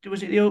been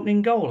was it the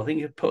opening goal? I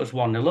think it put us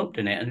 1-0 up,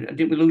 didn't it? And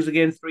didn't we lose the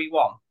game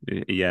 3-1?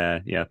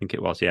 Yeah, I think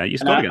it was. Yeah, you And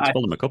scored against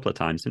Fulham a couple of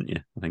times, didn't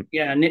you? I think.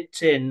 Yeah, I nipped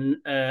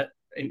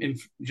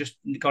just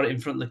got it in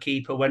front of the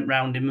keeper, went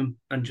round him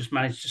and just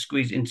managed to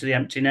squeeze it into the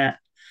empty net.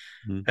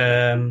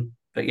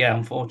 But yeah,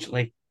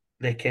 unfortunately,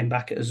 they came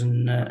back at us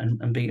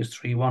and beat us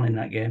 3-1 in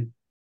that game.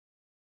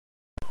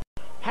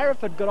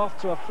 Hereford got off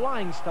to a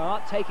flying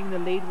start, taking the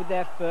lead with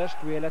their first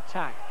real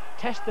attack.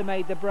 Tester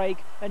made the break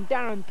and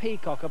Darren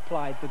Peacock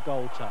applied the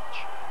goal touch.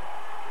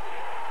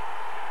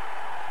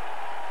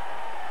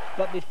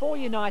 But before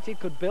United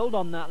could build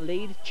on that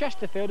lead,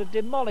 Chesterfield had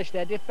demolished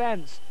their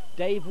defence.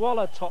 Dave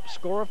Waller, top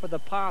scorer for the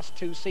past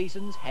 2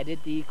 seasons, headed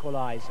the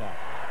equaliser.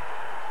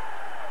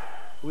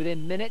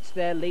 Within minutes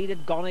their lead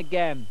had gone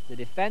again. The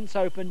defence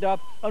opened up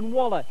and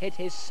Waller hit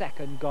his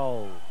second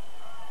goal.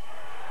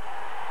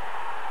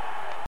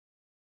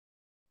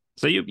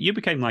 So you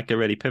became like a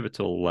really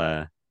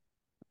pivotal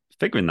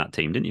figure in that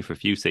team, didn't you, for a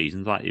few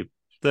seasons? Like you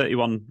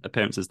 31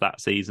 appearances that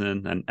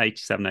season, and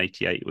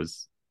 87-88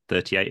 was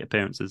 38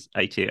 appearances,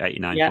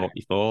 88-89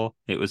 44.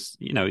 It was,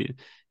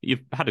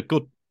 you've had a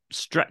good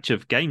stretch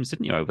of games,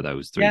 didn't you, over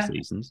those 3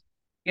 seasons?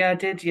 Yeah, I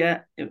did.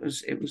 Yeah, it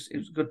was a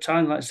good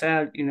time. Like I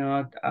say,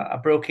 I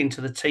broke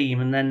into the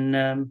team, and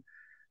then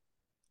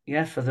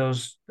for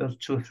those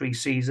 2 or 3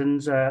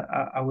 seasons,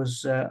 I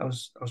was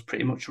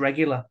pretty much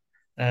regular.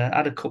 I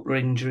had a couple of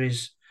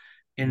injuries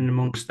in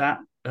amongst that,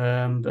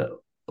 but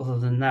other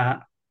than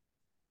that,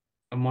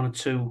 and 1 or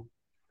 2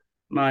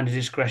 minor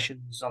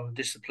discretions on the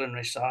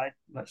disciplinary side,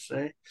 let's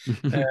say.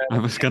 I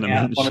was going to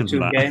mention 1 or 2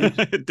 that. games.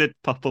 It did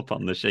pop up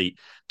on the sheet.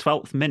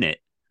 12th minute.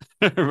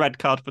 Red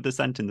card for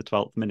dissent in the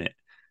 12th minute,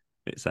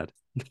 it said.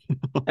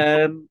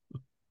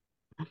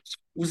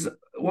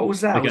 What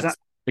was that?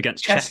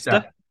 Against Chester?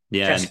 Chester?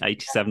 Yeah, Chester.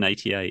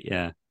 87-88,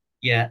 yeah.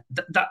 Yeah,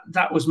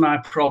 that was my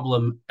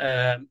problem.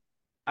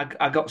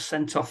 I got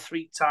sent off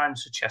 3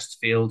 times for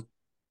Chesterfield,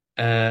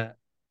 and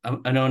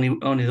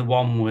only the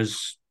one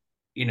was,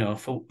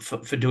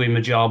 for doing my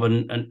job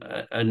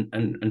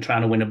and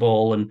trying to win a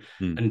ball and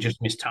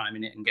just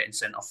mistiming it and getting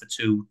sent off for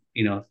 2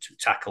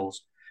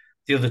 tackles.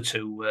 The other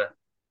 2 were,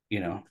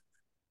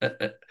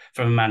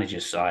 from a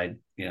manager's side,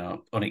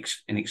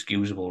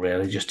 inexcusable,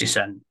 really, just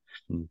dissent.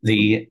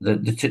 The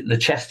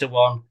Chester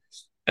one,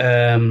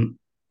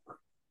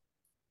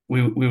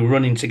 we were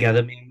running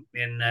together, me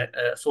and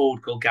a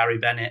forward called Gary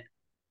Bennett,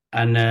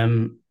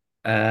 and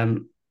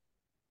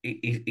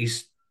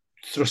he's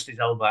thrust his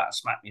elbow out and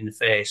smacked me in the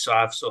face. So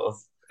I've sort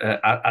of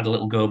had a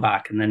little go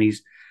back, and then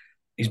he's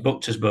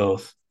booked us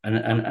both, and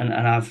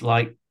I've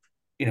like,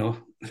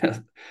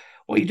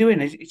 what are you doing?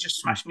 He just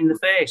smashed me in the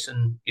face,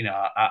 and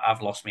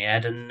I've lost my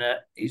head, and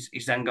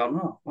he's then gone,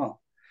 oh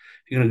well,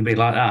 if you're going to be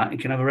like that, you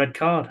can have a red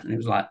card, and it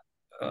was like,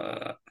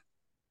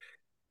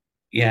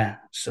 yeah.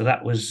 So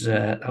that was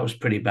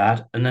pretty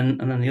bad, and then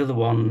the other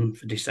one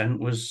for dissent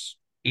was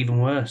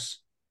even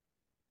worse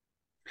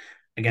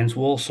against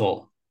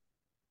Walsall,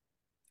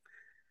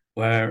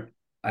 where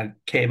I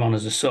came on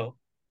as a sub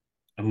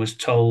and was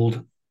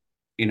told,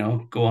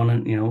 go on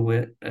and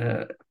we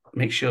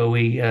make sure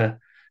we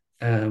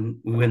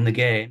win the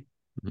game.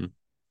 Mm-hmm.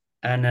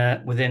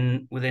 And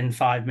within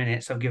 5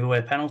 minutes, I've given away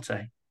a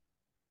penalty.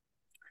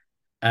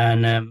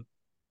 And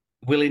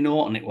Willie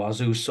Norton, it was,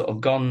 who's sort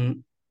of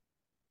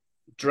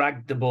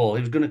dragged the ball.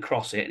 He was going to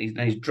cross it, and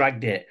he's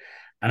dragged it.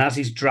 And as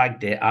he's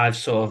dragged it, I've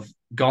sort of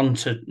gone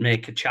to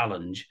make a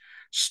challenge,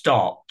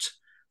 stopped.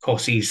 Of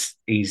course, he's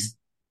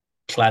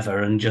clever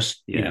and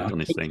just done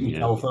his thing,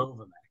 himself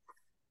over me,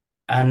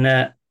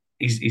 and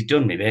he's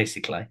done me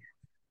basically.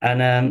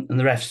 And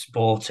the refs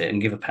bought it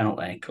and give a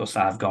penalty. Of course,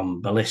 I've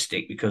gone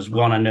ballistic because,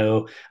 one, I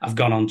know I've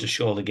gone on to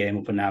shore the game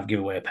up, and now I've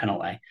given away a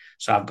penalty,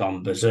 so I've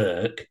gone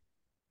berserk.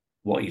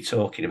 What are you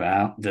talking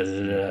about? Da,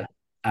 da, da.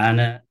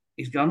 And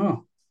he's gone,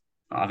 oh,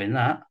 not having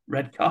that,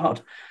 red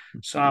card.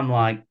 So I'm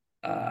like,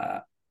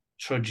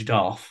 trudged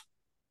off.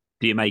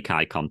 Do you make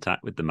eye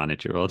contact with the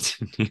manager, or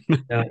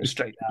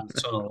straight down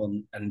the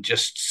tunnel and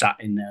just sat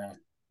in there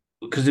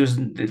because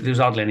there was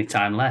hardly any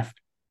time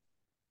left.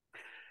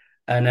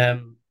 And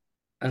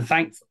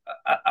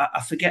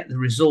I forget the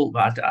result,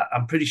 but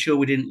I'm pretty sure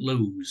we didn't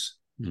lose.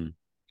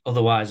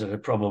 Otherwise, I'd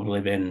have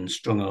probably been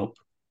strung up,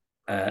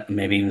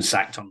 maybe even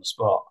sacked on the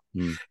spot.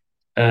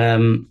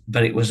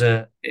 But it was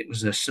a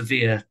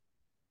severe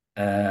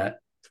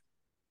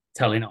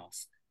telling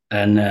off,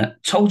 and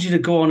told you to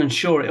go on and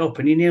shore it up,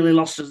 and you nearly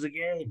lost us the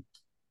game.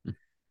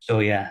 So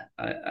yeah,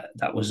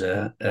 that was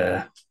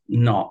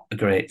not a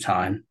great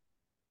time.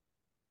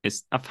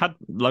 I've had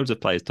loads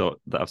of players that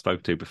I've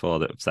spoken to before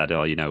that have said,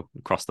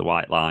 cross the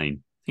white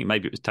line. I think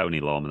maybe it was Tony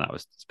Lawman that I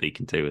was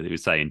speaking to. He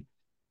was saying,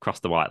 cross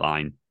the white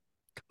line,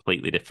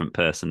 completely different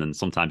person. And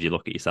sometimes you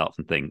look at yourself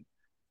and think,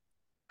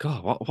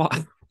 God,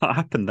 what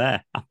happened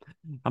there?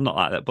 I'm not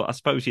like that, but I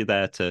suppose you're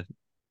there to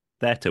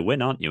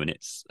win, aren't you? And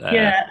it's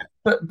Yeah,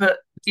 but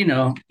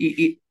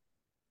you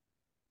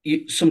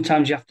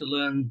sometimes you have to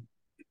learn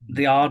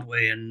the hard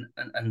way, and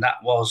that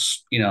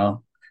was,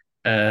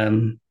 a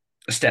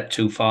step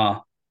too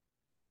far.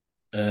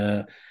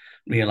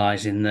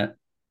 Realizing that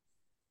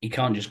you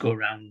can't just go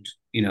around,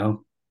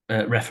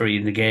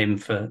 refereeing the game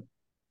for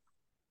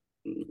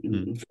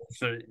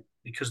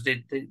because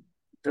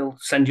they'll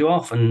send you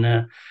off, and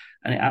it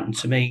happened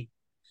to me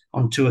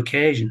on two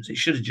occasions. It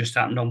should have just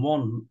happened on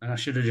one, and I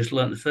should have just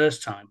learnt the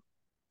first time.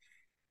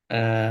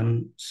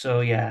 So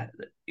yeah,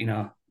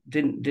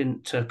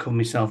 didn't cover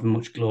myself in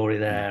much glory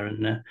there,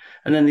 and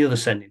then the other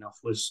sending off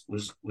was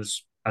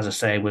as I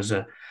say, was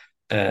a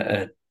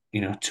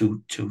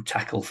two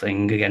tackle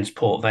thing against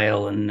Port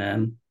Vale,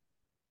 and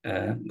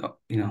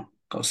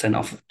got sent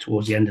off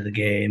towards the end of the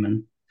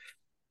game,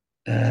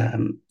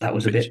 and that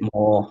was a bit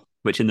more.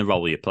 Which in the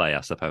role you play,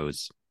 I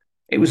suppose,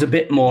 it was a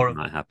bit more of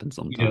might happen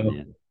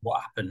sometimes.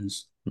 What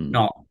happens,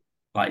 not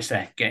like I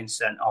say, getting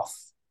sent off,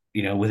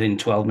 within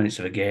 12 minutes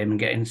of a game and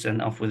getting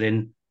sent off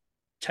within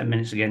 10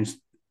 minutes against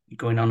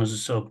going on as a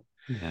sub.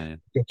 Yeah.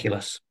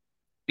 Ridiculous.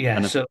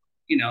 Yeah. So,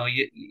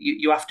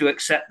 you have to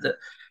accept that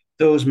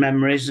those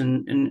memories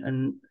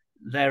and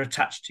they're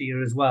attached to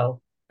you as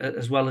well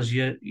as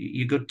your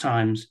good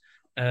times.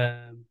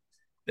 But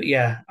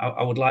yeah,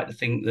 I would like to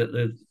think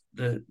that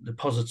the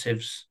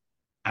positives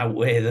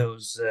outweigh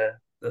those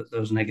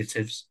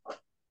negatives.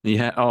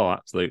 Yeah. Oh,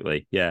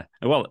 absolutely. Yeah.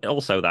 Well,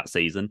 also that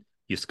season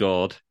you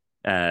scored.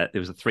 There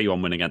was a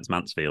 3-1 win against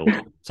Mansfield,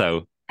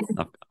 so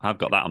I've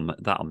got that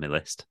on my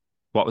list.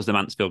 What was the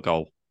Mansfield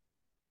goal?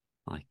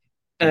 Like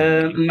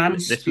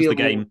Mansfield. This was the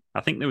game.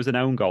 I think there was an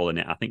own goal in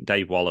it. I think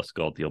Dave Waller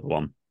scored the other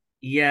one.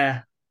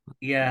 Yeah.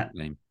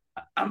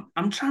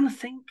 I'm trying to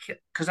think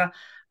because I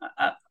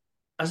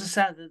as I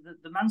said,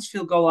 the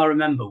Mansfield goal I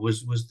remember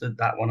was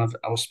that one I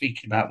was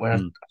speaking about where I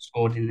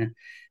scored in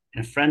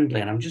a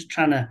friendly, and I'm just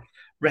trying to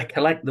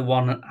recollect the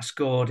one I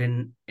scored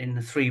in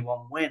the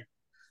 3-1 win.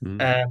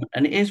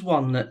 And it is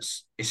one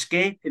that's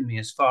escaping me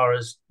as far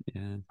as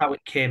how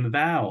it came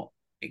about.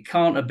 It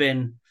can't have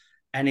been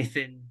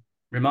anything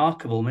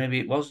remarkable. Maybe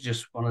it was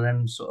just one of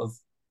them sort of,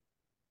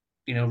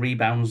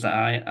 rebounds that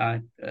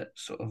I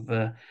picked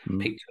up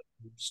and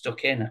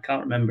stuck in. I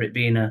can't remember it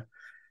being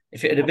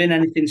if it had been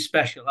anything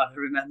special, I'd have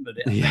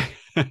remembered it. Yeah.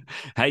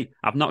 Hey,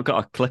 I've not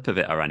got a clip of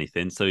it or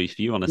anything. So if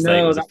you want to say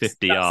it was a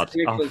 50-yard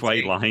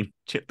halfway line,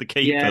 chip the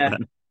keeper,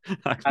 then.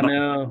 I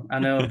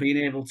know. Being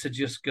able to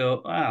just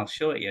go, I'll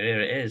show it you.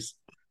 Here it is.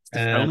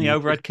 It's the only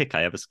overhead kick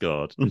I ever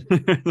scored. What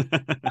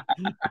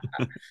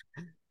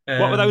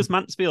were those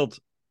Mansfield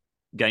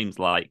games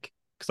like?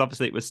 Because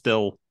obviously it was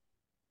still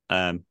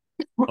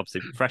obviously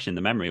fresh in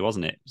the memory,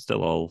 wasn't it?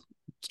 Still all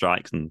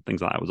strikes and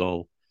things like that was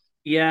all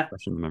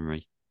fresh in the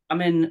memory. I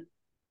mean,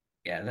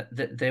 yeah,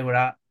 they were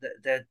at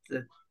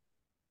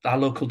our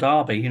local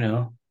derby, they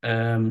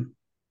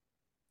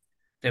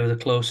were the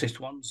closest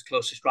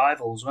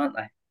rivals, weren't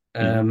they?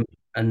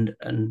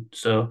 And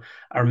so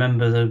I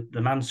remember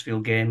the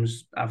Mansfield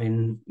games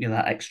having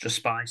that extra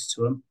spice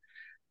to them,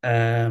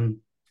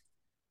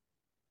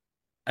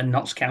 and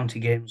Notts County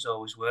games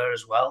always were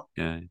as well.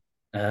 Yeah,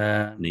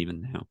 and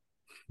even now.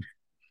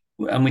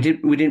 And we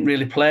didn't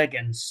really play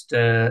against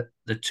the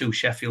two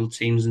Sheffield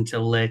teams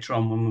until later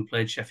on when we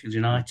played Sheffield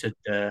United.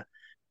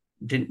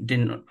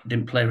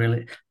 Didn't play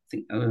really. I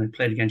think we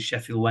played against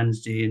Sheffield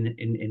Wednesday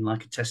in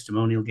like a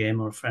testimonial game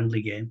or a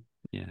friendly game.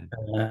 Yeah.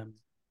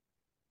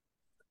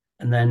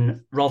 And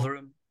then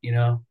Rotherham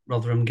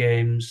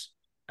games,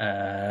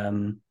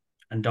 and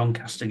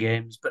Doncaster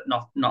games, but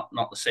not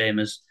the same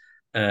as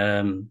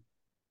the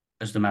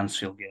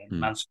Mansfield game.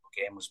 Mansfield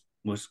game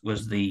was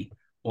the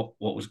what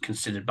was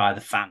considered by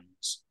the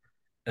fans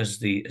as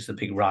the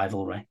big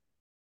rivalry.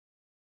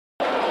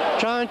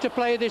 Trying to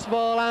play this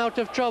ball out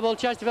of trouble,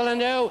 Chesterfield,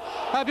 and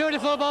a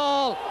beautiful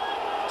ball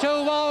to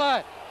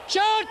Waller.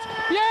 Shot!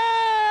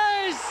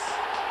 Yes!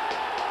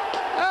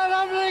 A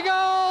lovely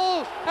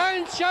goal,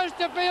 and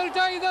Chesterfield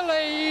take the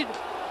lead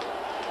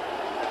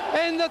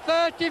in the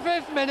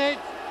 35th minute.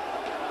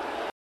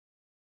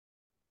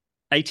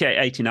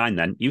 88-89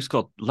 then, you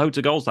scored loads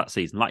of goals that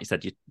season. Like you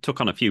said, you took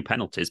on a few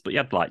penalties, but you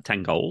had like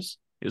 10 goals.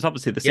 It was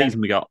obviously the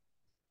season we got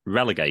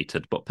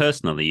relegated, but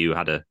personally you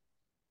had a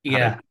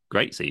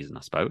great season,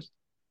 I suppose.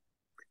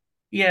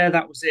 Yeah,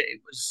 that was it.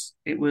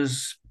 It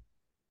was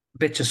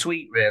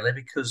bittersweet, really,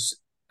 because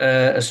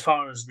as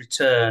far as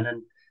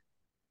return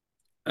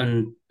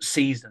and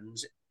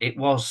seasons, it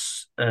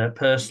was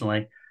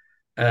personally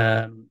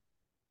my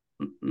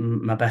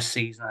best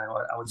season,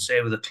 I would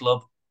say, with the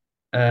club.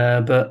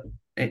 But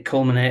it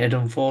culminated,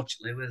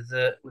 unfortunately,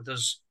 with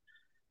us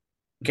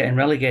getting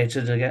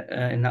relegated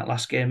in that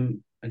last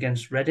game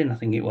against Reading, I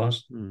think it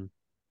was. And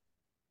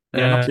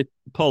obviously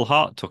Paul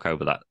Hart took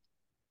over that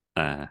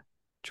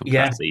chunk of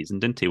that season,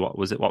 didn't he? What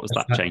was it? What was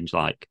that change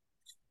like?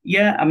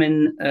 Yeah, I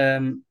mean,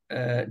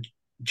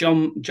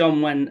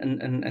 John went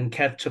and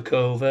Kev took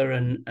over,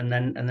 and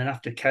then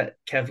after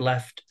Kev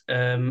left,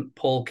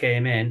 Paul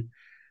came in,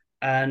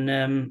 And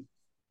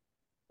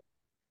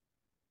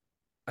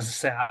as I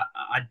say,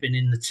 I'd been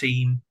in the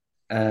team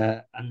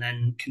and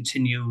then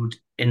continued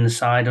in the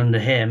side under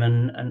him,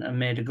 and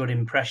made a good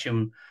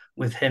impression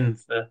with him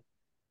for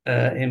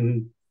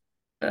him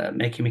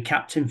making me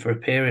captain for a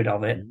period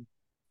of it.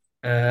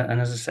 And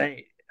as I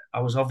say,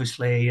 I was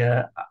obviously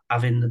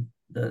having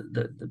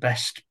the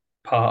best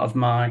part of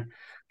my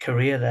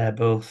career there,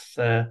 both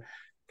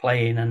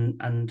playing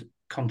and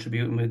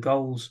contributing with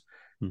goals,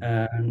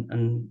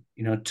 and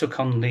took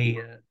on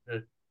the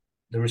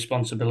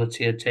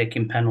responsibility of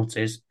taking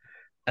penalties,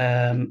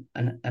 and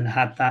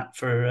had that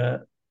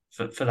for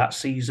that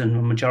season,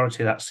 the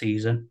majority of that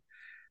season,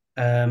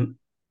 and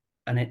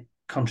it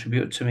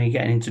contributed to me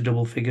getting into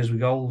double figures with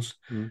goals,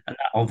 and that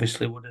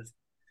obviously would have,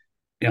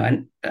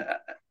 and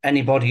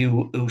anybody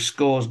who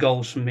scores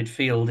goals from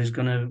midfield is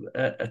going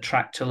to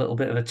attract a little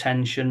bit of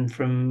attention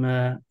from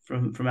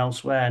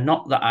elsewhere.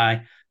 Not that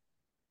I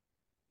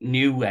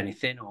knew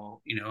anything, or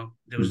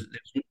there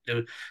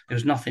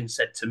was nothing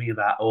said to me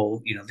about,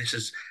 this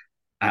is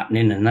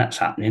happening and that's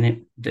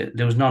happening.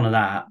 There was none of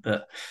that,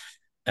 but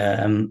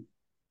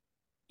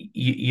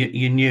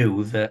you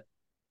knew that,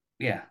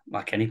 yeah,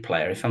 like any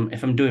player, if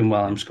I'm doing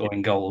well, I'm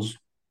scoring goals,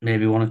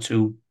 maybe one or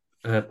two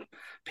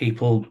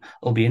people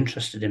will be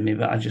interested in me,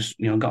 but I just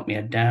got my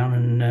head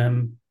down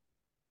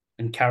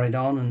and carried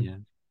on,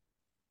 and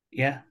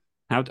yeah.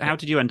 How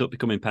did you end up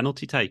becoming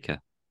penalty taker?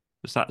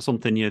 Was that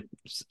something you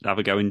have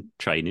a go in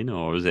training,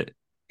 or was it?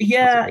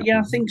 Yeah,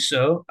 I think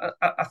so.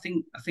 I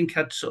think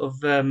I'd sort of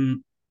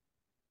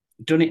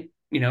done it,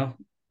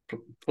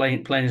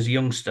 playing as a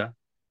youngster,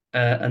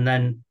 and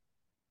then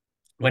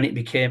when it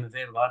became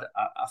available,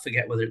 I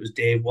forget whether it was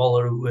Dave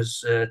Waller who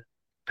was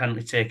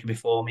penalty taker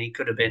before me.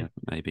 Could have been,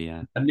 maybe,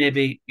 yeah, and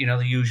maybe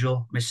the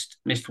usual,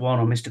 missed one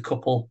or missed a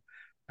couple,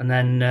 and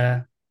then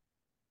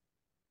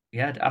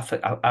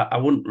I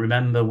wouldn't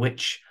remember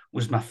which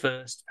was my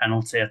first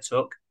penalty I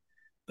took,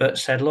 but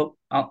said, look,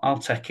 I'll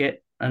take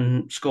it,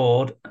 and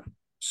scored.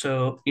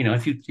 So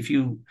if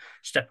you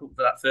step up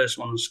for that first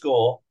one and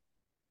score,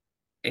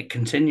 it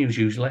continues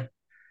usually.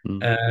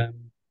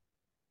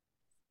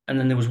 And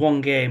then there was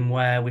one game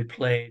where we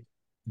played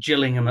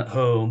Gillingham at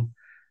home,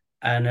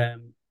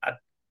 and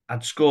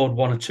I'd scored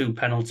one or two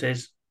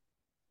penalties,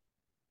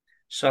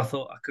 so I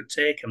thought I could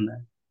take them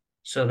then.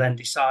 So then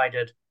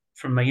decided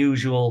from my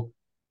usual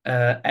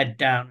head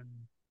down and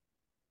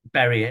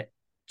bury it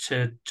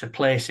to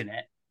placing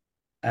it,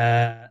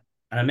 and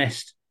I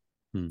missed.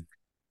 And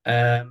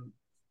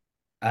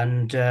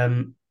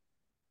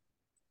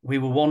we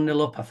were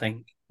 1-0 up, I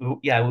think. We were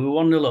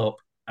 1-0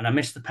 up, and I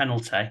missed the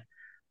penalty.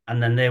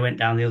 And then they went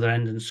down the other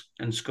end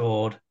and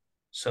scored.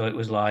 So it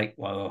was like,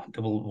 well,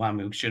 double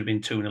whammy. We should have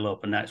been 2-0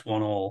 up, and that's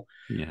 1-1.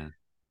 Yeah.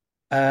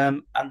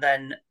 And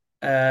then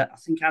I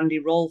think Andy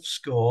Rolfe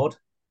scored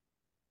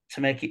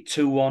to make it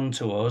 2-1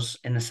 to us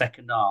in the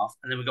second half.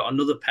 And then we got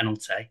another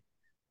penalty.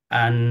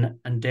 And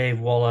Dave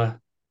Waller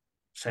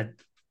said,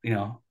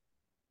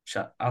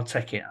 I'll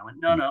take it. I went,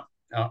 no,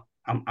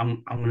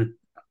 I'm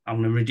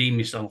gonna redeem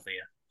myself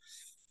here.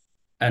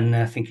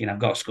 And thinking I've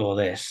got to score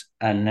this,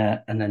 and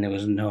then there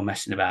was no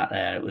messing about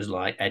there. It was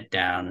like head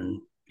down and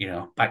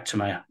back to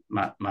my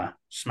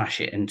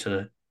smash it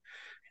into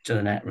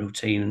the net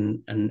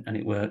routine, and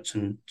it worked,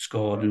 and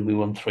scored, and we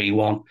won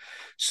 3-1.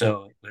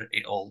 So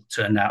it all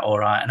turned out all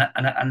right,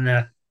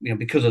 and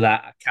because of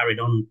that, I carried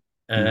on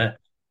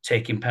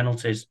taking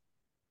penalties,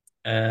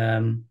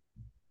 and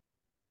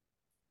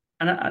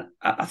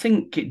I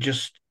think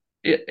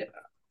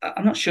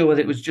I'm not sure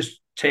whether it was just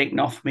taken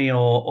off me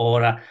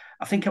or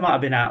I think I might have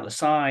been out of the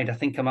side. I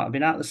think I might have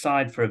been out of the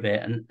side for a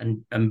bit,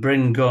 and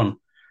Bryn Gunn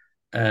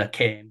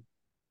came,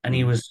 and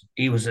he was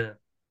a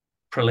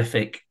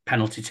prolific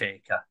penalty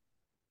taker,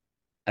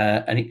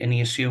 and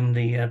he assumed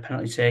the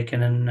penalty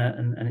taking, and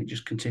it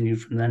just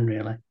continued from then,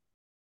 really.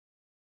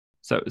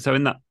 So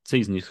in that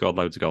season, you scored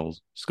loads of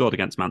goals. Scored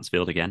against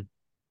Mansfield again.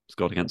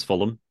 Scored against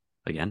Fulham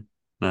again.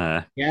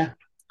 Yeah.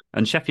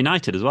 And Sheffield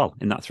United as well,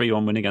 in that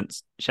 3-1 win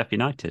against Sheffield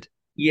United.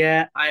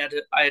 Yeah, I had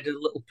a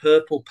little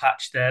purple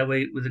patch there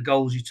with the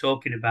goals you're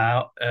talking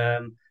about,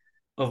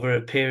 over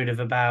a period of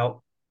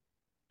about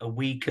a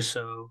week or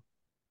so,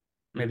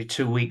 maybe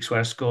 2 weeks, where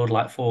I scored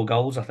like 4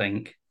 goals, I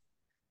think.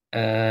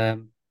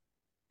 And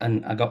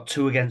I got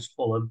 2 against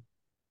Fulham,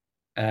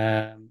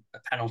 a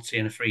penalty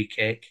and a free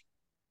kick.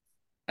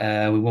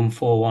 We won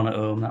 4-1 at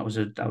home. That was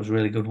a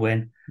really good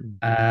win.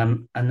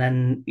 And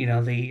then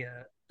the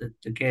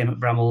game at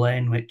Bramall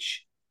Lane,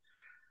 which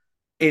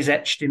is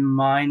etched in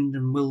mind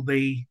and will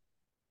be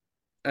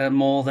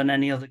more than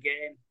any other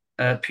game,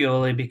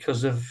 purely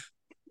because of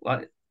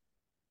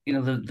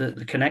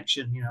the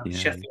connection.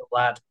 Sheffield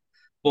lad,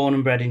 born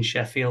and bred in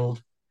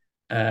Sheffield,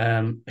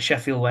 a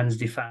Sheffield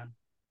Wednesday fan,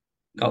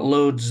 got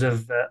loads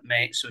of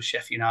mates who are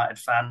Sheffield United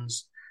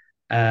fans,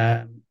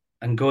 and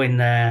going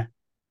there,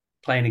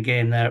 playing a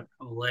game there at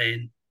Bramall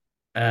Lane,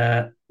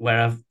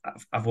 where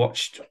I've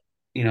watched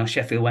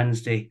Sheffield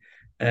Wednesday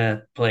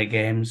play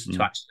games,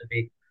 to actually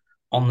be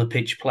on the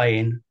pitch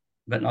playing,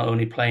 but not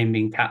only playing,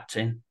 being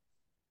captain.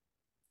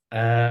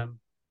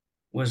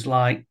 was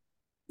like,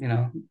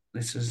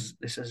 this is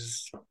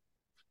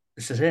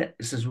it.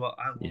 This is what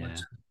I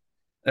wanted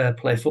to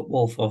play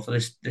football for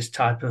this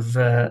type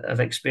of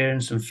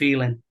experience and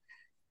feeling.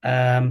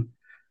 And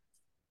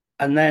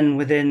then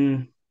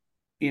within,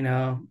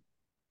 I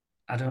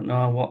don't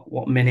know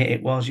what minute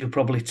it was. You'll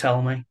probably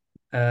tell me.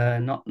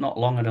 Not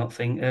long, I don't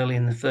think. Early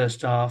in the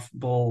first half,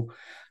 ball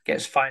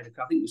gets fired.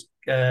 I think it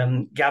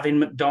was Gavin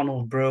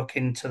McDonald broke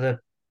into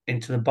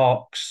the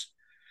box,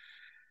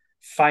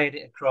 fired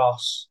it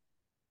across.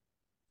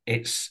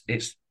 It's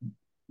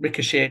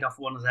ricocheted off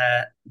one of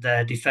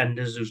their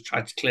defenders who's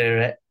tried to clear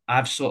it.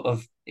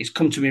 It's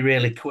come to me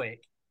really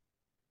quick.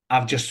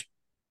 I've just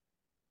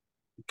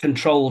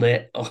controlled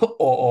it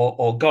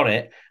or got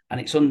it, and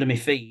it's under my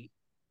feet,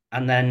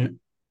 and then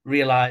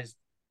realised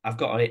I've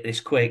got it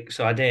this quick,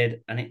 so I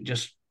did, and it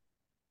just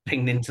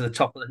pinged into the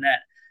top of the net,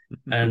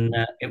 and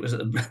it was at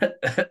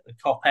the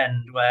top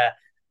end where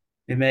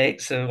my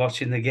mates are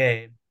watching the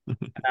game,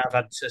 and I've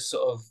had to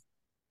sort of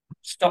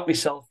stop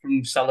myself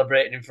from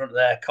celebrating in front of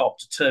their cop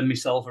to turn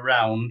myself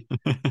around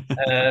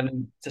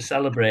to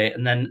celebrate,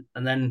 and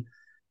then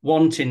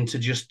wanting to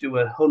just do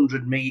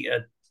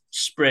 100-meter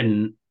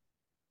sprint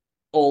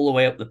all the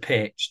way up the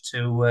pitch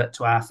to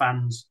our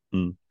fans.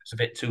 It's a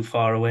bit too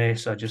far away,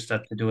 so I just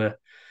had to do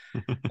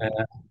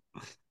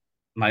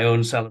my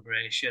own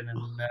celebration,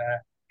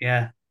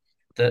 and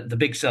the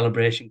big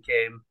celebration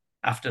came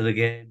after the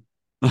game.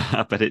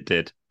 I bet it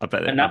did.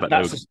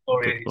 That's a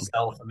story in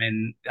itself. I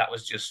mean, that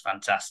was just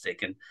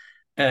fantastic. And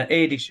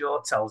Adi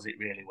Shaw tells it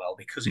really well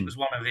because it was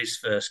one of his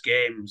first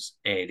games,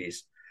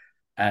 Adi's.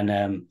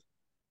 And,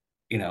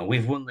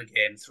 we've won the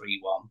game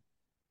 3-1,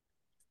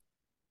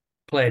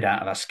 played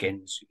out of our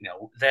skins.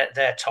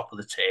 They're top of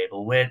the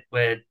table.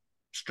 We're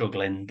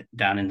struggling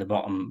down in the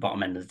bottom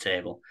end of the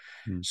table.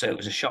 So it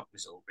was a shock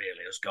result,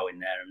 really, us going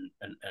there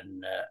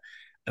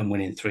and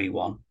winning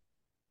 3-1.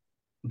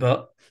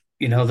 But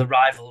the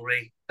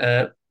rivalry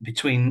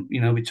between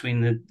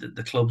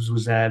the clubs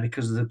was there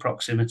because of the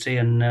proximity,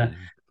 and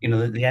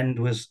the end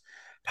was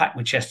packed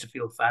with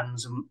Chesterfield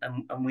fans,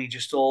 and we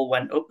just all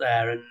went up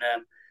there, and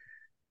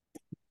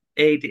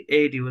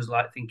Adi was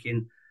like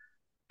thinking,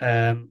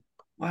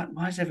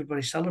 why is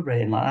everybody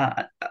celebrating like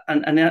that?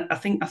 And I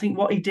think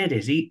what he did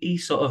is he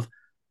sort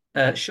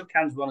of shook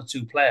hands with one or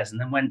two players, and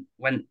then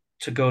went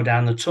to go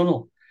down the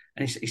tunnel,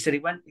 and he said he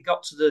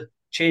got to the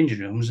changing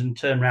rooms and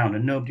turned around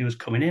and nobody was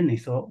coming in. He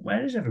thought,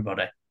 where is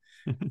everybody?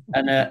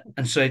 and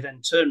so he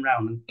then turned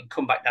around and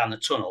come back down the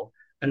tunnel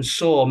and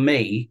saw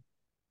me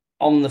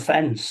on the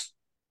fence,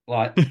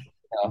 like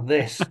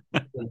this,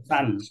 with the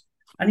fans.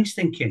 And he's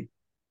thinking,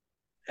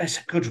 it's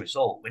a good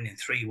result, winning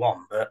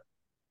 3-1, but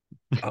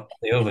are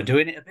they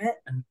overdoing it a bit?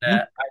 And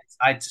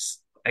I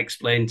just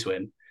explained to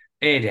him,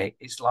 Adi,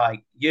 it's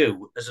like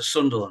you, as a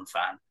Sunderland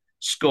fan,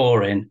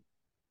 scoring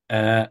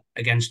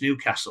against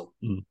Newcastle.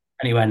 And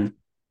he went,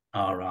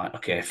 all right,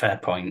 okay, fair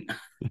point.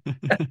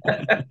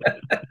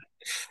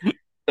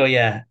 So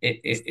yeah,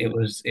 it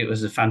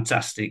was a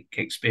fantastic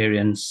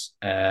experience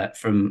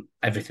from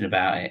everything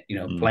about it.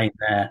 Playing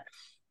there,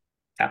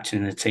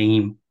 captaining the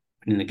team,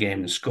 winning the game,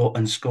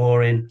 and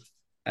scoring.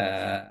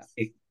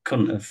 It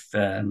couldn't have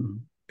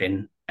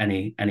been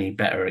any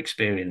better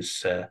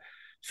experience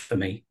for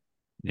me.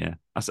 Yeah,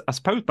 I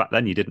suppose back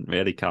then you didn't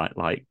really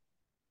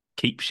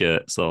keep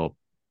shirts or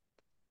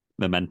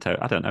memento.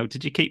 I don't know.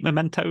 Did you keep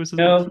mementos as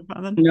well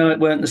back then? No, it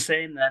weren't the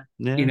same then.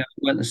 Yeah. It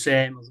weren't the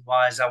same.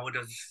 Otherwise, I would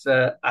have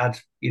had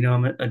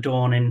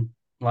adorning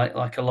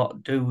like a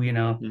lot do.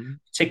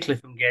 Particularly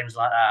from games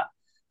like that.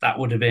 That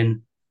would have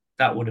been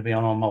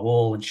on my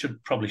wall and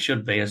probably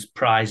should be as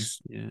prize.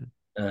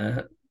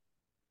 Yeah.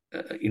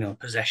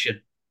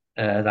 Possession.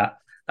 That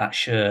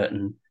shirt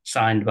and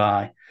signed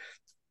by.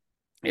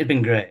 It'd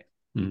been great.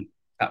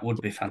 That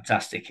would be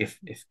fantastic if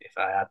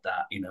I had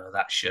that.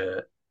 That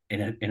shirt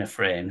in a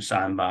frame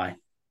signed by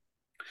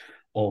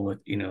all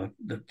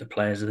the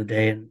players of the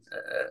day and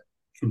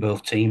from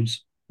both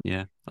teams.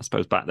 Yeah, I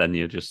suppose back then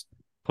you just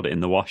put it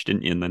in the wash,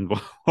 didn't you, and then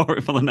wore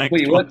it for the next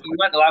one. You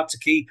weren't allowed to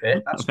keep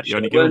it. That's you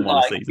only go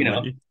one season,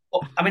 weren't you?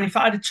 I mean, if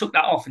I'd have took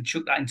that off and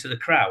chucked that into the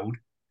crowd,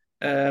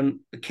 the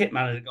kit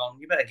man would have gone,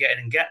 you better get in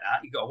and get that.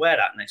 You've got to wear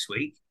that next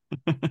week.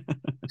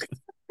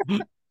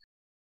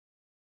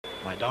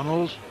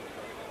 McDonald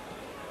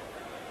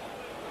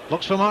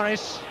looks for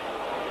Morris.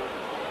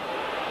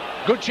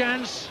 Good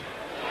chance.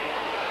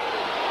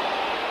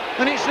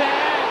 And it's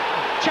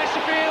there.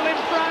 Chesterfield in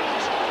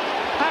front.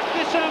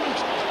 After some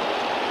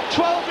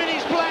 12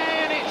 minutes play,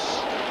 and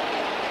it's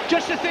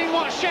just the thing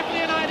what Sheffield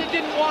United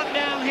didn't want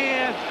down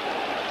here.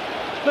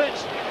 But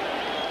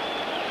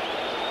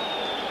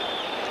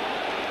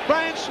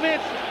Brian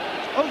Smith,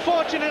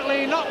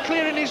 unfortunately, not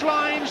clearing his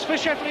lines for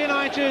Sheffield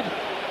United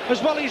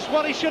as well as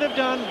what he should have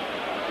done.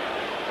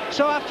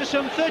 So after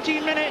some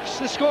 13 minutes,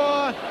 the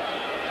score,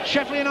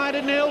 Sheffield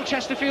United 0,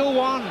 Chesterfield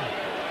 1.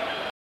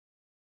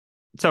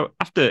 So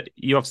after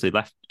you obviously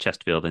left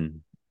Chesterfield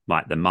in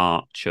the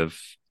March of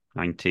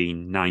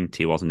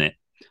 1990, wasn't it?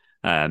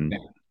 And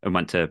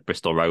went to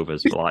Bristol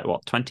Rovers for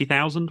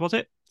 20,000, was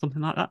it?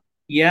 Something like that?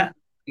 Yeah.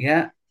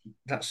 yeah,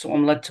 that's what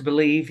I'm led to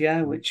believe.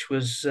 Yeah, which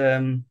was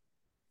a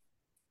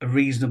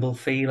reasonable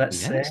fee, let's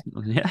say.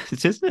 Yeah,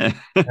 it is, isn't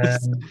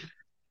it?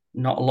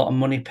 Not a lot of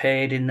money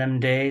paid in them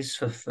days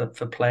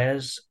for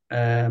players.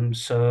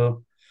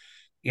 So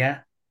yeah,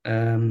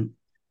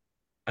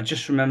 I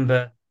just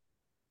remember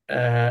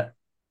that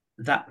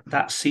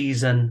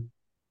season.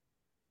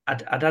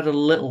 I'd had a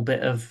little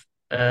bit of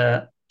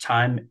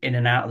time in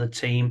and out of the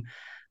team.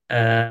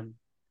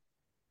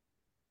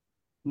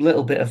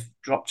 Little bit of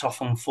dropped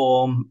off on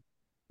form.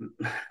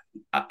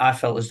 I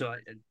felt as though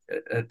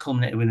it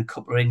culminated with a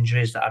couple of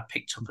injuries that I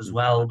picked up as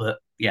well. But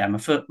yeah, my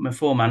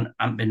form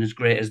hadn't been as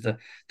great as the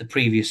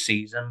previous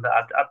season. But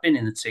I've been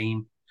in the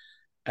team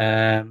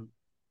for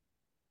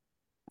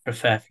a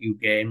fair few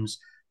games,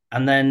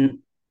 and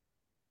then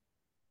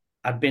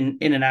I'd been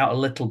in and out a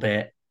little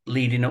bit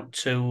leading up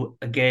to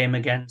a game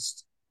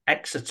against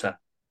Exeter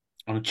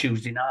on a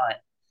Tuesday night,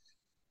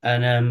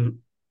 and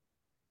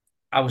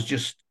I was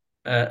just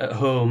at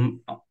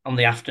home on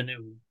the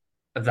afternoon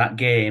of that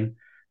game,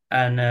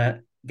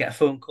 and get a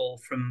phone call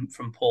from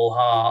Paul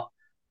Hart,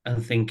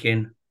 and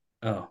thinking,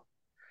 oh,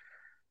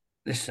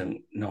 this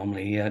isn't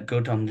normally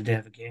good on the day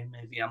of a game.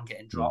 Maybe I'm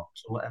getting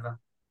dropped or whatever.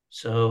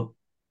 So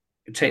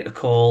I take the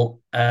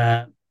call,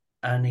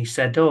 and he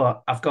said,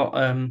 "Oh, I've got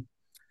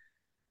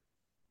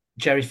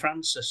Jerry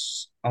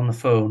Francis on the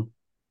phone,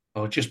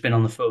 or just been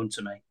on the phone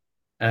to me,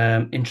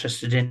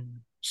 interested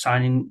in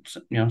signing,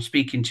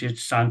 speaking to you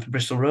to sign for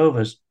Bristol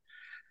Rovers."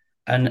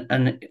 And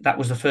that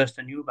was the first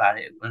I knew about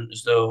it. It wasn't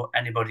as though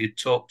anybody had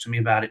talked to me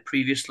about it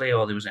previously,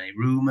 or there was any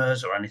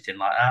rumours or anything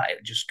like that. It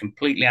was just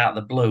completely out of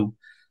the blue.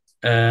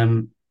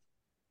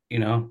 You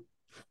know,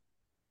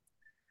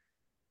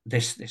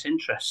 this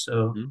interest.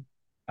 So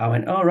I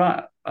went, "Oh,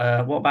 right,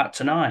 what about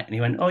tonight?" And he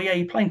went, "Oh yeah,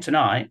 you're playing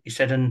tonight." He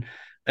said, "And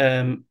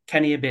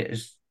Kenny Abbott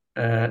is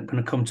going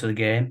to come to the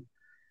game."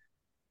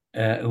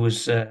 Who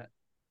was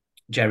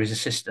Jerry's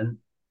assistant.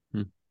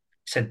 He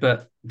said,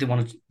 "But they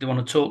want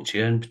to talk to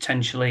you and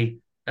potentially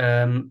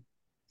to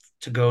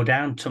go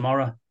down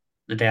tomorrow,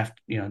 the day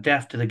after, day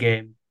after the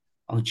game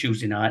on the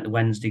Tuesday night, the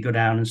Wednesday, go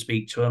down and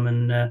speak to them,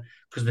 and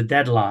because the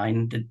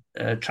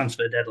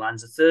transfer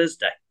deadline's a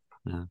Thursday,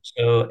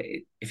 so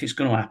if it's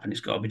going to happen, it's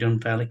got to be done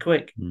fairly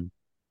quick."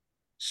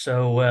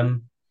 So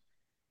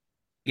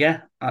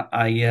yeah,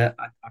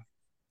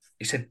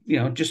 he said,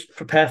 just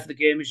prepare for the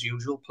game as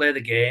usual, play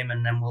the game,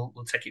 and then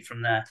we'll take it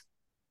from there.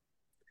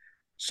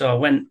 So I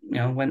went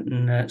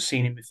and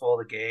seen him before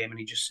the game, and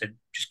he just said,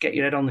 "Just get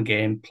your head on the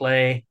game,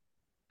 play,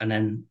 and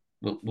then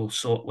we'll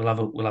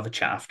have a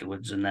chat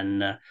afterwards, and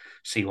then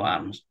see what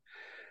happens."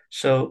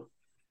 So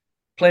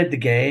played the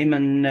game,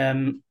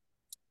 and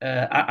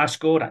I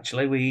scored.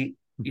 Actually, we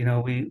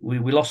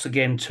lost the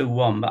game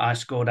 2-1, but I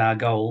scored our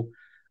goal,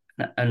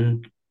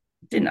 and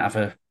didn't have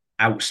a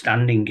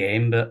outstanding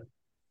game, but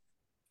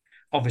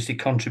obviously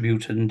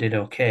contributed and did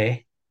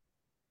okay.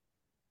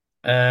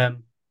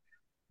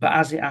 But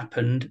as it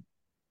happened,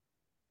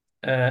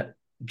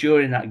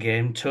 during that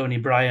game, Tony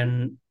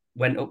Bryan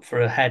went up for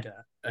a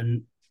header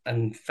and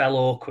fell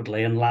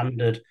awkwardly and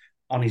landed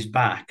on his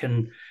back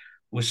and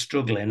was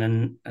struggling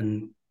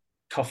and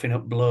coughing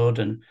up blood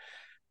and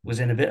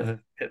was in a bit of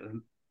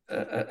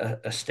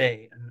a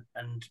state.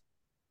 And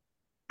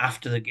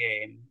after the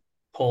game,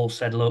 Paul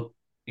said, "Look,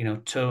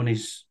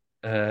 Tony's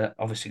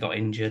obviously got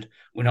injured.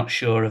 We're not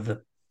sure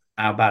of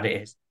how bad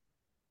it is.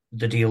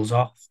 The deal's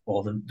off,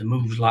 or the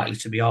move's likely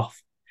to be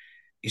off."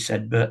 He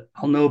said, "But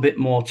I'll know a bit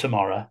more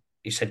tomorrow."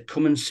 He said,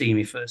 "Come and see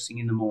me first thing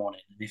in the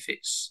morning, and if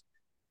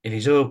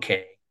he's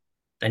okay,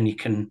 then you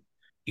can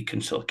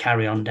sort of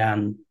carry on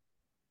down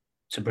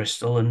to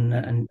Bristol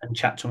and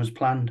chat to him as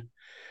planned."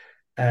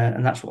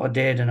 And that's what I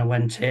did. And I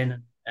went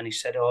in, and he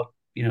said, "Oh,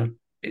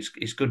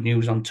 it's good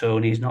news on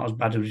Tony. He's not as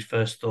bad as we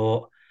first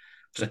thought,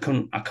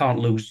 because I can't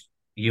lose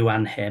you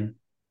and him.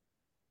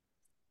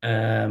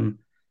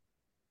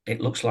 It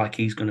looks like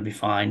he's going to be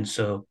fine.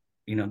 So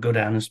go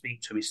down and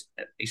speak to him."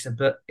 He said,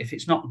 "But if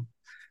it's not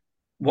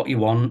what you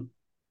want,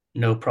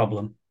 no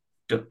problem.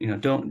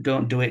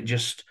 Don't do it.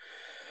 Just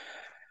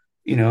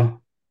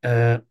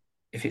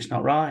if it's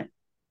not right."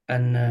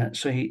 And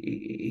so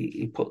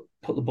he put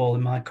the ball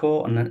in my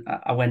court, and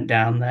I went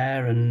down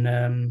there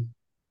and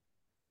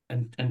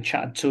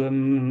chatted to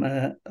him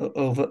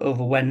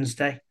over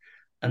Wednesday,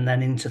 and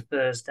then into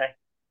Thursday,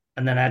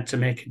 and then I had to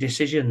make a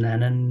decision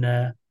then,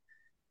 and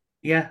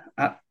yeah,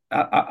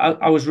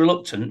 I was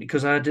reluctant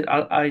because I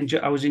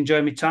was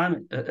enjoying my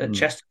time at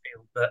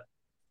Chesterfield, but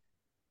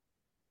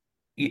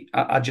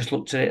I just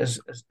looked at it as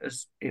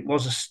it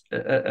was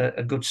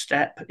a good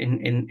step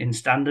in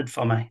standard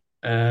for me.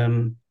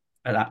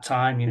 At that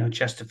time,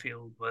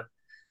 Chesterfield were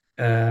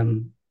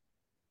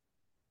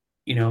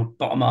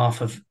bottom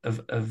half of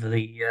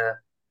the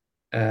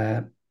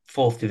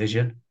fourth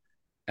division,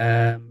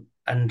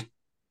 and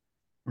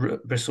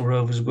Bristol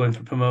Rovers were going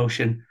for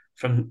promotion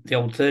from the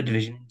old third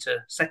division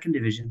into second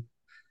division.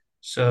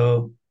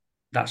 So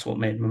that's what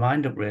made my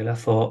mind up. Really, I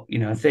thought,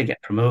 if they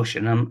get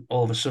promotion, I'm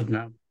all of a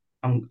sudden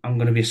I'm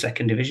going to be a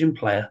second division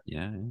player,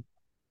 Yeah.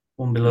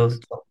 one below the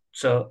top.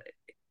 So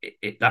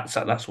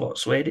that's what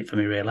swayed it for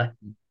me, really.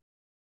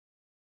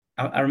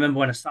 I remember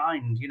when I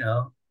signed,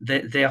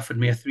 they offered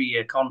me a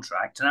 3-year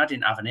contract, and I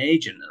didn't have an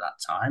agent at that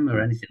time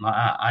or anything like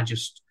that. I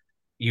just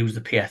used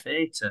the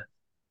PFA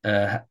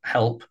to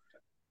help,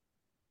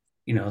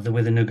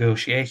 with the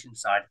negotiation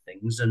side of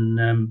things.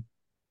 And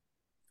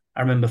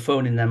I remember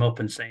phoning them up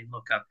and saying,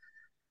 "Look,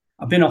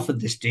 I've been offered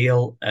this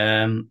deal.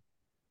 I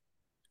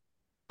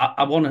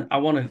want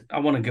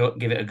to go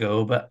give it a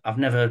go, but I've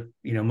never,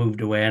 moved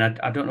away, and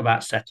I don't know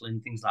about settling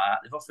things like that.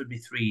 They've offered me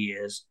 3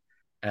 years.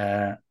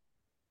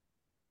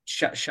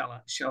 Shall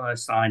I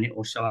sign it,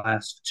 or shall I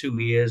ask for 2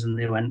 years?" And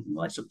they went,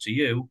 "Well, it's up to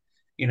you.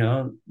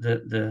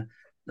 The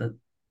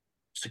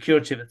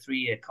security of a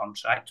 3-year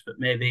contract, but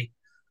maybe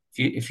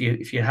if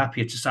you're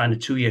happier to sign a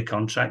 2-year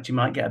contract, you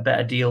might get a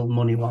better deal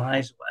money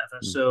wise or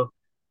whatever." So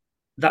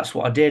that's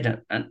what I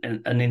did,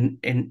 and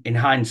in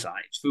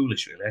hindsight, it's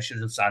foolish, really. I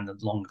should have signed a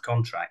longer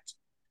contract,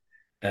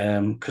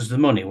 because the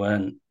money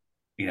weren't,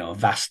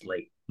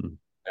 vastly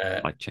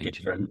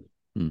different.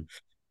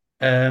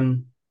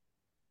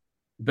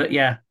 But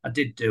yeah, I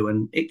did do,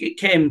 and it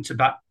came to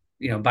back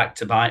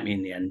to bite me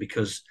in the end,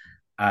 because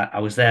I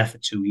was there for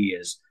 2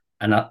 years,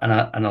 and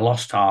I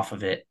lost half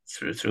of it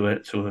through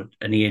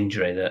a knee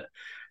injury that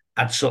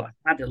I'd sort of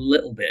had a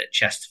little bit at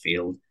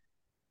Chesterfield.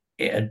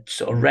 It had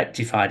sort of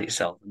rectified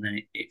itself, and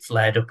then it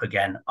flared up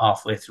again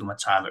halfway through my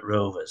time at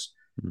Rovers,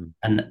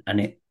 and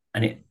it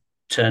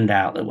turned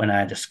out that when I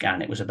had a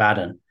scan, it was a bad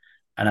one,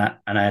 and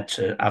I had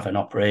to have an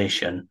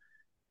operation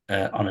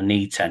on a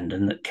knee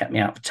tendon that kept me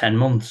out for 10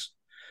 months.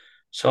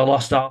 So I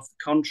lost half the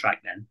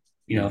contract then.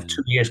 2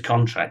 years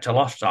contract, I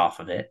lost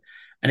half of it.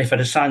 And if I'd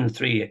have signed the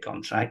 3-year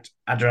contract,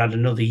 I'd have had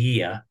another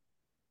year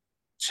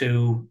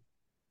to,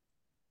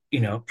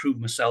 prove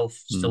myself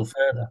still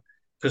further.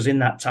 Because in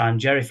that time,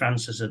 Jerry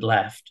Francis had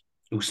left,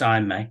 who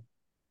signed me.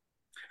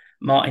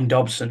 Martin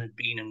Dobson had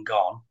been and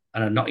gone,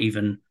 and I'd not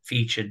even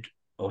featured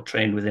or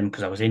trained with him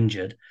because I was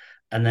injured.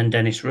 And then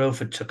Dennis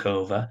Rowford took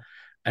over.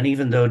 And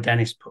even though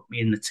Dennis put me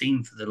in the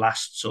team for the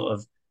last sort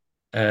of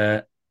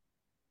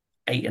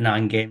 8 or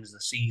 9 games of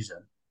the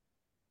season,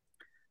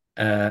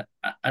 and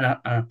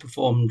I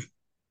performed,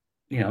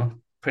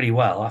 pretty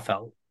well. I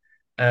felt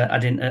I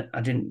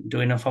didn't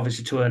do enough,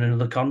 obviously, to earn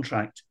another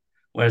contract.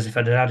 Whereas if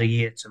I'd had a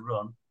year to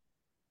run,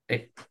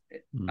 I'd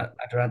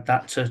have had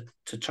that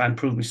to try and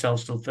prove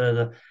myself still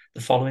further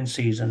the following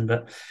season.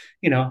 But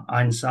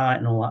hindsight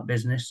and all that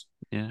business.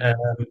 Yeah.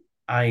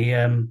 I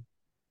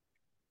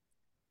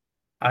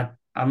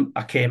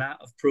came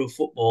out of pro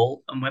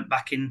football and went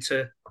back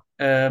into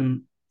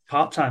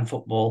part-time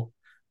football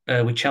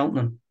with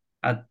Cheltenham.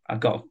 I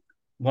got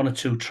 1 or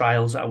 2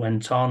 trials that I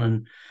went on,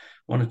 and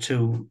 1 or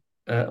 2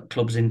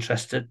 clubs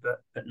interested,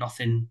 but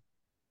nothing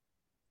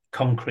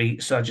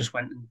concrete. So I just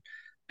went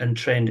and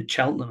trained at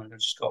Cheltenham, and I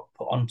just got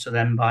put onto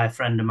them by a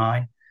friend of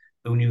mine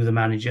who knew the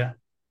manager.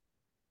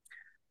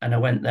 And I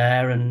went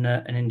there and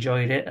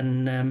enjoyed it,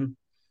 and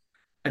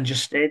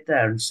just stayed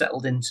there and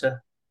settled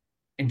into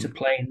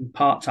playing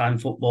part-time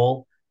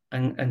football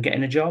and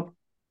getting a job.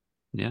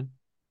 Yeah.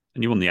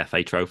 And you won the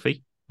FA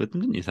trophy with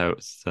them, didn't you? So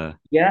it's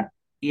yeah.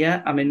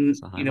 I mean,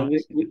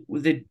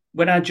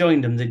 when I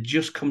joined them, they'd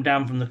just come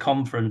down from the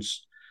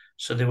conference,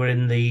 so they were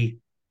in the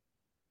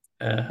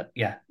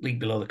league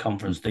below the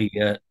conference,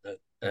 the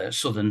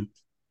Southern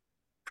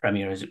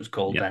Premier, as it was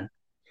called then.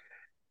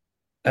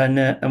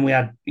 And we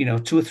had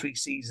 2 or 3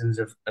 seasons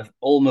of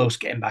almost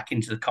getting back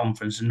into the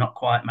conference and not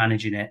quite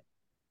managing it.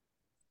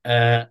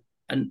 And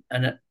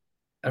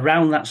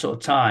around that sort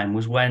of time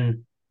was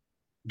when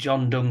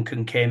John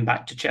Duncan came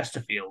back to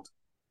Chesterfield.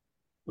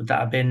 Would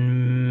that have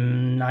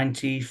been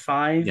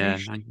 95? Yeah,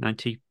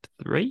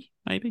 93,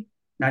 maybe?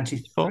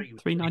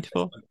 93.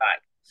 94.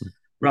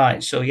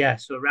 Right, so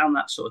around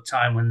that sort of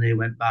time when they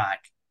went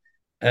back,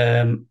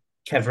 Kev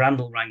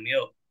Randall rang me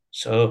up.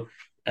 So,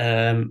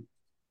 I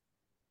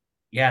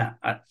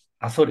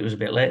thought it was a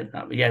bit later than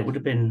that, but it would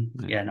have been,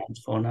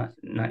 94,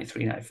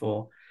 93,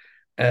 94,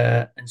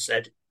 and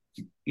said,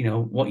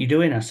 what are you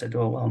doing? I said,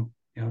 oh, well,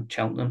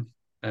 Cheltenham.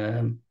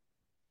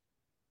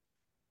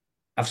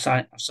 I've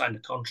signed a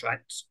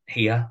contract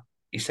here.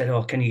 He said,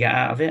 oh, can you get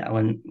out of it? I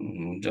went,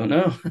 don't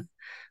know.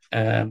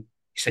 He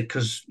said,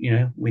 because,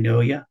 we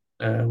know you.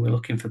 We're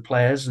looking for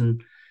players,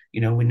 and, we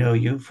know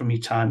you from your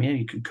time here.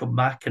 You can come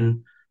back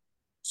and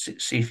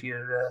see if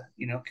you,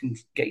 can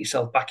get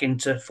yourself back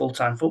into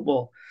full-time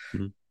football.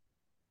 Mm-hmm.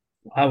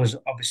 I was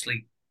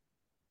obviously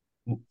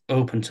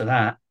open to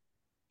that,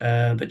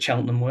 but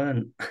Cheltenham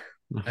weren't.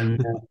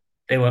 And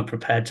they weren't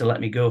prepared to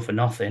let me go for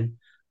nothing.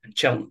 And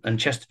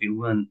Chesterfield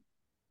weren't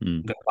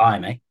going to buy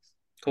me.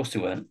 Of course they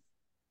weren't.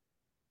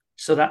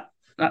 So that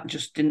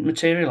just didn't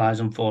materialise,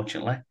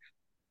 unfortunately.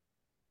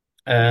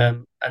 But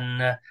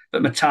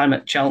my time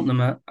at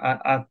Cheltenham,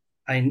 I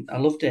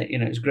loved it.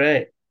 It was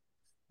great.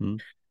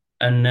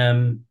 And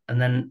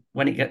then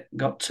when it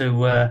got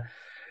to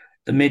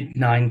the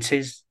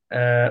mid-90s,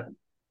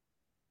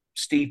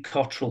 Steve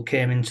Cottrell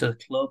came into the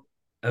club,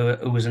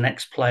 who was an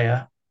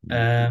ex-player,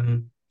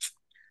 and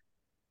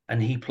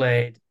he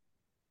played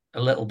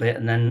a little bit,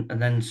 and then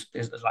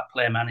as like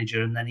player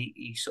manager, and then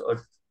he sort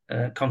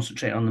of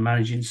concentrated on the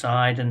managing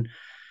side and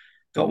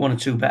got one or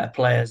two better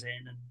players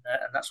in, and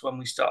that's when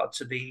we started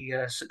to be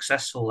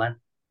successful then.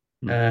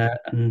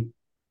 And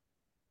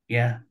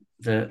yeah,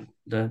 the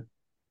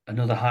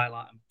another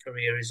highlight of my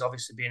career is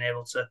obviously being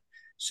able to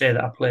say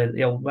that I played at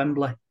the old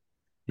Wembley,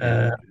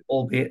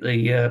 albeit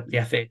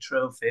the FA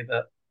Trophy,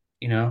 but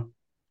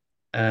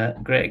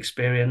great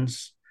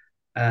experience,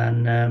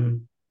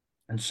 and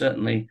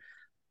certainly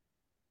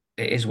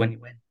it is when you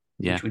win.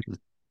 Yeah,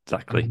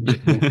 exactly.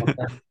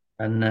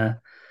 And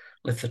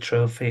lift the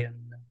trophy,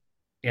 and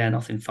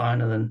nothing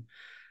finer than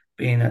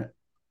being at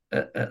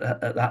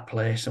that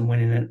place and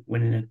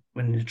winning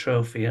a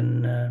trophy,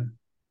 and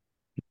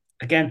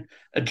again,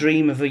 a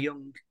dream of a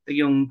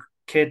young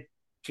kid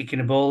kicking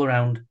a ball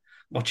around,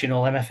 watching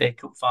all MFA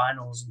Cup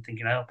finals and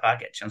thinking, I hope I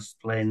get a chance to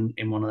play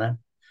in one of them.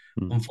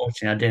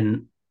 Unfortunately, I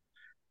didn't,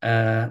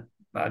 but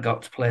I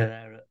got to play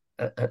there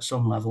at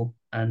some level,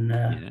 and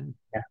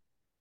yeah.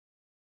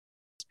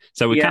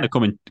 So we're kind of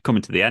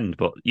coming to the end,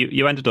 but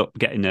you ended up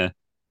getting ended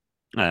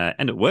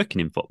up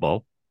working in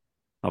football,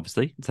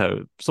 obviously.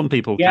 So some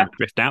people kind of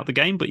drift out the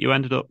game, but you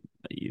ended up,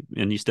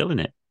 and you're still in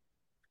it.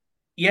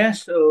 Yeah.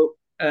 So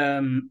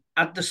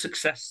had the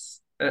success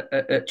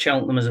at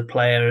Cheltenham as a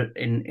player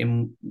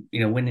in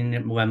winning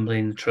at Wembley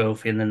in the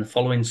trophy, and then the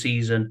following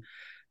season,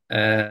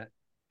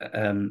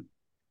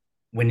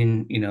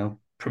 winning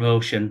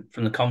promotion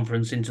from the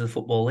conference into the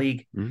Football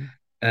League,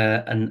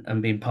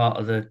 and being part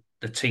of the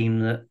team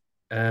that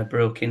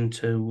broke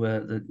into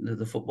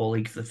the Football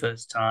League for the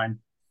first time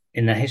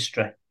in their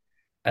history,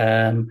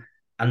 and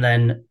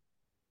then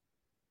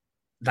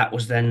that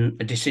was then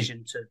a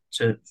decision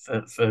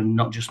for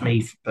not just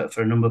me, but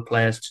for a number of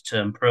players to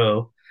turn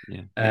pro.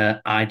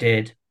 I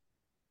did,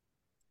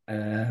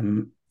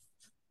 and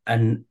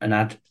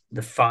had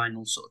the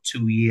final sort of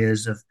 2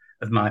 years of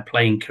my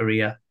playing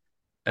career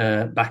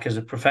back as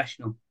a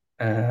professional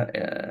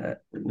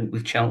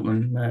with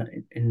Cheltenham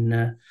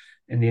in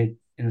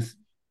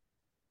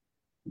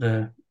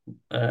the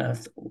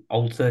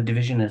old third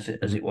division as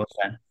it was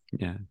then.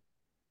 Yeah,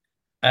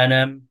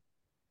 and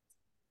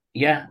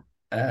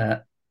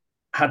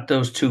had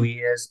those 2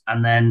 years,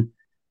 and then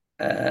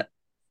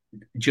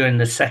during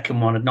the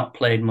second one, I'd not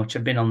played much.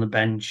 I'd been on the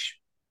bench,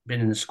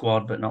 been in the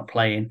squad, but not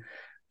playing.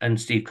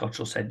 And Steve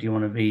Cottrell said, "Do you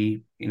want to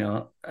be,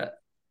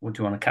 would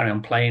you want to carry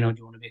on playing, or do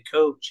you want to be a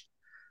coach?"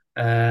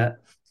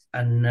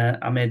 And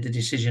I made the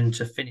decision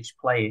to finish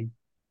playing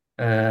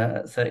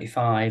at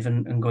 35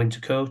 and go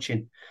into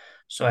coaching.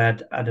 So I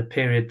had a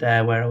period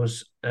there where I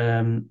was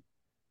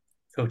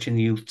coaching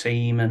the youth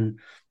team, and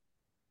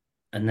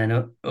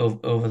then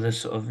over the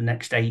sort of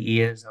next 8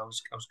 years, I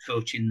was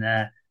coaching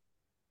their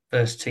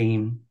first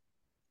team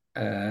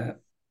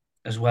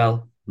as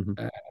well.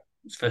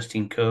 First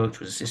team coach,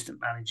 was assistant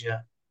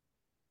manager,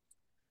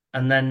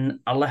 and then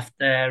I left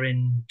there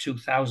in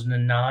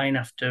 2009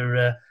 after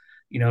a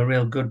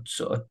real good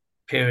sort of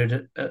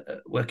period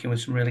working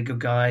with some really good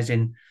guys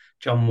in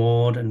John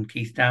Ward and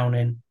Keith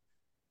Downing,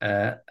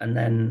 and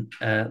then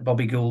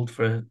Bobby Gould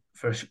for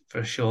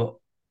a short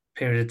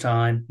period of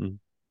time,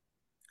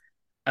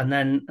 and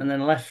then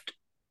left.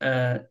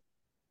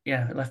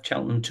 Left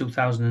Cheltenham in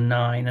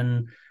 2009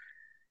 and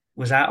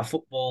was out of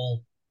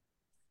football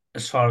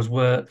as far as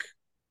work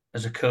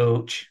as a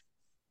coach,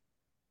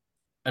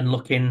 and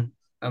looking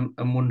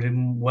and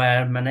wondering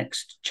where my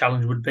next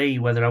challenge would be,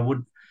 whether I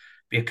would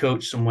be a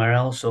coach somewhere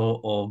else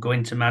or go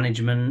into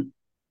management.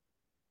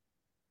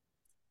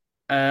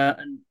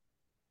 And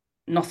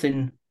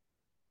nothing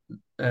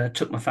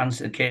took my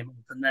fancy that came up.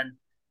 And then,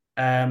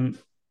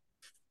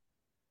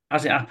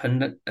 as it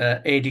happened,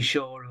 Adi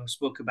Shaw, who I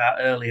spoke about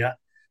earlier,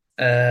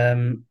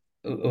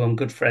 who I'm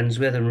good friends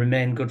with and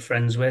remain good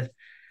friends with,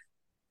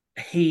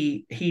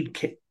 he'd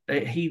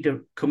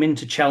come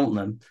into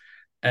Cheltenham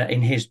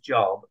in his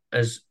job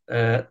as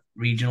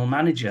regional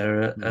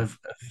manager of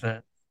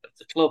the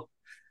club,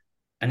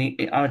 and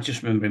I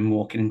just remember him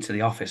walking into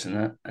the office,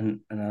 and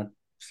I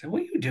said,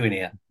 "What are you doing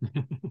here?"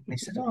 And he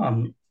said,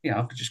 "Oh,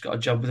 I've just got a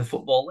job with the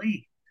Football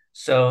League."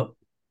 So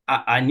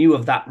I knew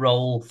of that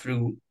role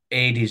through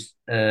Adi's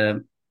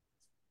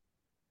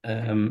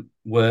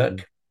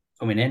work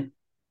coming in,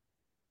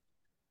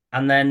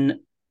 and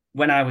then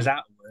when I was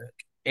out of work,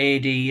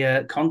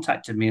 Adi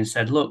contacted me and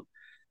said, "Look,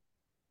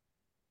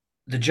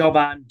 the job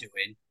I'm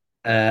doing,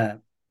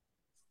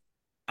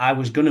 I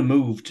was going to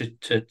move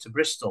to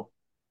Bristol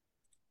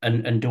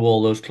and do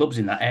all those clubs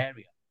in that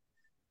area,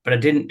 but I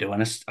didn't do,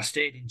 and I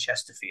stayed in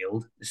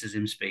Chesterfield." This is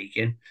him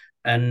speaking.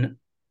 "And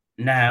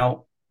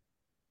now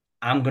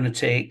I'm going to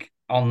take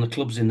on the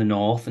clubs in the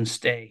north and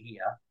stay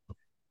here,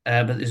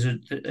 but there's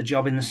a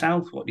job in the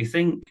south. What do you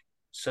think?"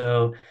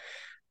 So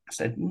I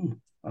said,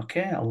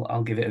 "Okay,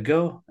 I'll give it a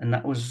go." And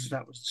that was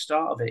the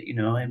start of it.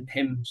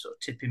 Him sort of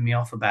tipping me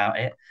off about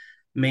it,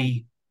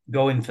 me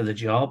going for the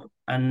job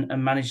and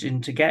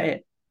managing to get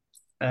it.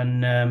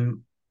 And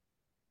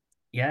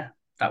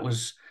that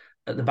was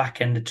at the back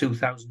end of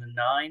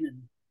 2009,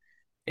 and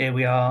here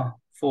we are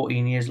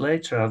 14 years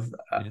later.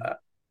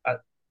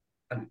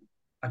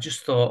 I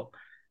just thought,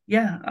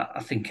 yeah,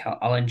 I think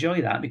I'll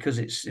enjoy that because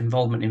it's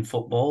involvement in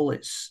football.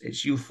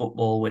 It's youth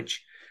football,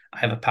 which I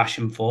have a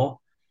passion for,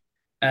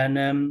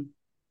 and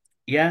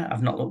yeah,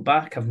 I've not looked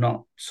back. I've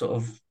not sort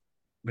of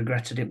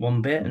regretted it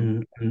one bit,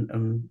 and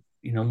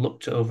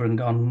looked it over and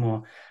gone,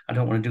 well, I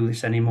don't want to do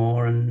this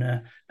anymore,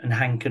 and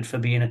hankered for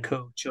being a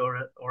coach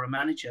or a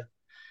manager.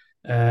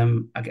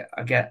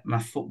 I get my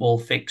football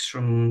fix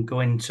from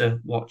going to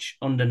watch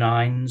under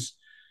nines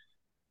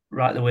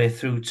right the way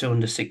through to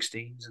under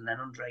 16s and then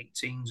under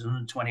 18s and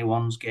under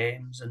 21s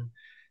games, and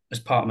as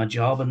part of my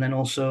job, and then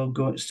also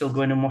still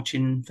going and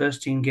watching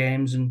first team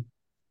games, and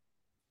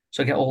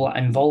so I get all that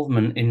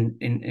involvement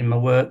in my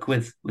work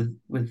with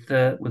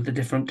the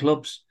different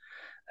clubs.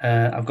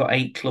 I've got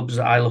 8 clubs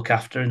that I look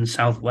after in the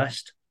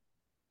southwest,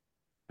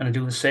 and I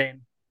do the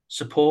same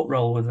support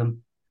role with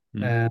them.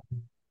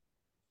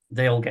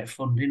 They all get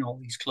funding, all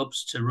these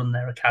clubs, to run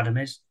their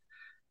academies,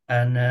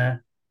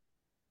 and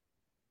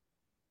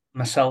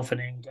myself and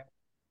Inga,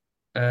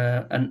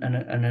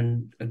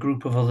 and a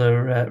group of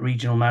other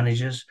regional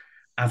managers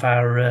have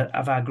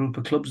our group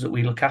of clubs that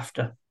we look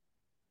after,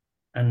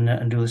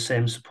 and do the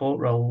same support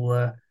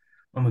role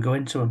when we go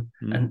into them,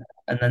 and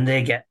then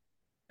they get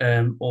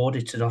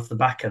audited off the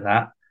back of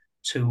that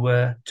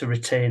to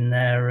retain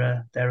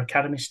their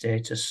academy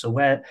status. So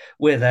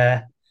we're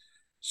their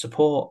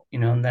support,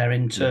 and their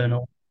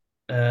internal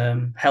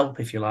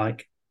help, if you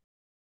like.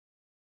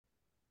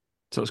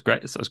 So it's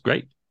great. So it's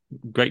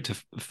great to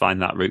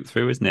find that route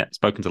through, isn't it?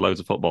 Spoken to loads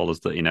of footballers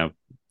that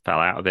fell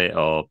out of it,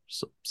 or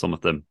some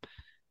of them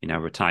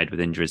retired with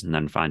injuries and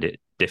then find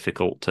it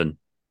difficult and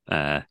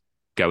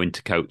go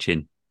into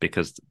coaching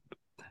because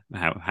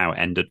how it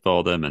ended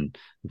for them and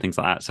things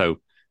like that. So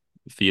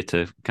for you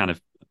to kind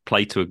of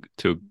play to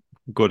a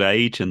good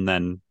age and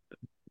then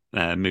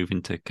move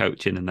into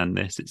coaching and then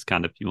this, it's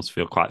kind of, you must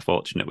feel quite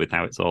fortunate with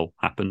how it's all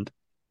happened.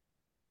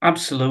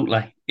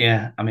 Absolutely,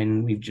 yeah. I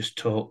mean, we've just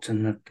talked,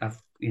 and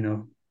I've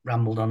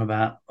rambled on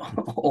about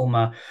all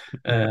my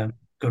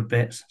good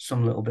bits,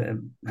 some little bit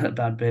of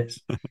bad bits,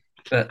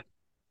 but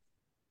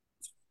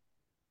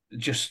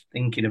just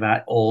thinking about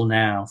it all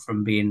now,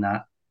 from being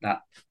that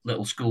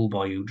little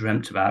schoolboy who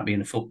dreamt about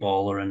being a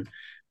footballer, and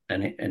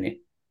it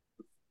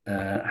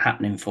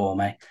happening for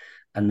me,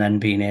 and then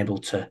being able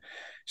to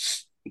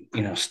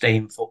stay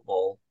in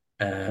football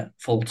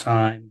full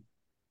time,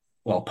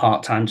 well,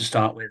 part time to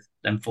start with,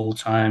 then full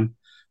time,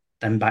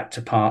 then back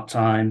to part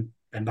time,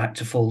 then back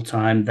to full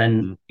time,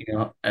 then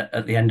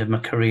at the end of my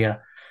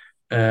career,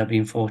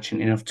 being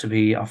fortunate enough to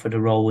be offered a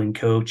role in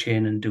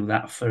coaching and do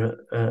that for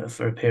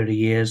a period of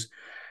years,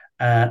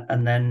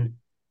 and then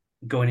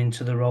going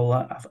into the role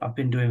that I've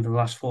been doing for the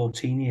last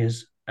 14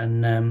 years,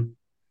 and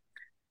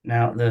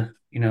now at the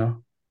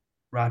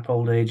ripe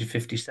old age of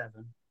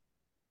 57,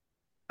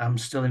 I'm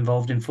still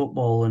involved in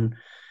football, and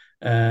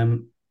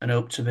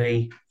hope to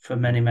be for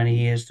many, many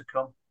years to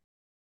come.